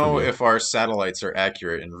want to us hear from know you. if our satellites are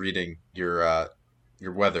accurate in reading your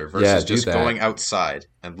weather Yeah, versus do just going that. outside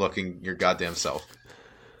and looking your goddamn self.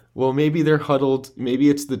 Well, maybe they're huddled. Maybe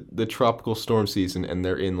it's the tropical storm season and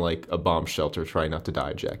they're in like a bomb shelter trying not to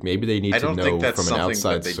die, Jack. Maybe they need I to don't think know that's from an something that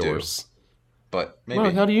outside they do, source. but Well,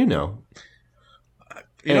 maybe. how do you know?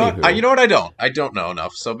 You know what? You Anywho, know what? I don't. I don't know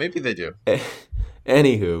enough, so maybe they do.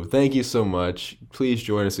 anywho, thank you so much. Please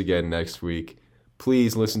join us again next week.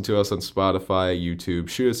 Please listen to us on Spotify, YouTube.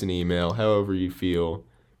 Shoot us an email, however you feel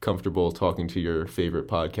comfortable talking to your favorite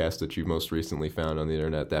podcast that you most recently found on the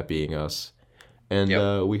internet, that being us. And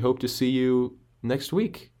Yep. we hope to see you next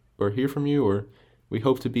week or hear from you, or we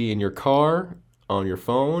hope to be in your car, on your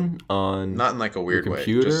phone, on Not in like a your weird way, just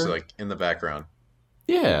computer. like in the background.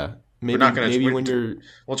 Yeah, We're maybe not gonna. maybe when you're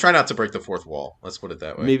We'll try not to break the fourth wall. Let's put it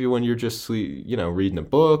that way. maybe when you're just reading a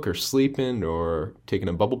book or sleeping or taking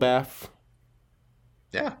a bubble bath.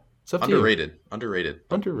 Yeah. It's up to you. Underrated. Underrated.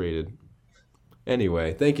 Underrated.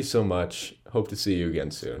 Anyway, thank you so much. Hope to see you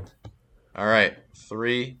again soon. All right.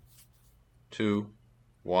 Three, two,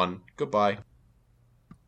 one. Goodbye.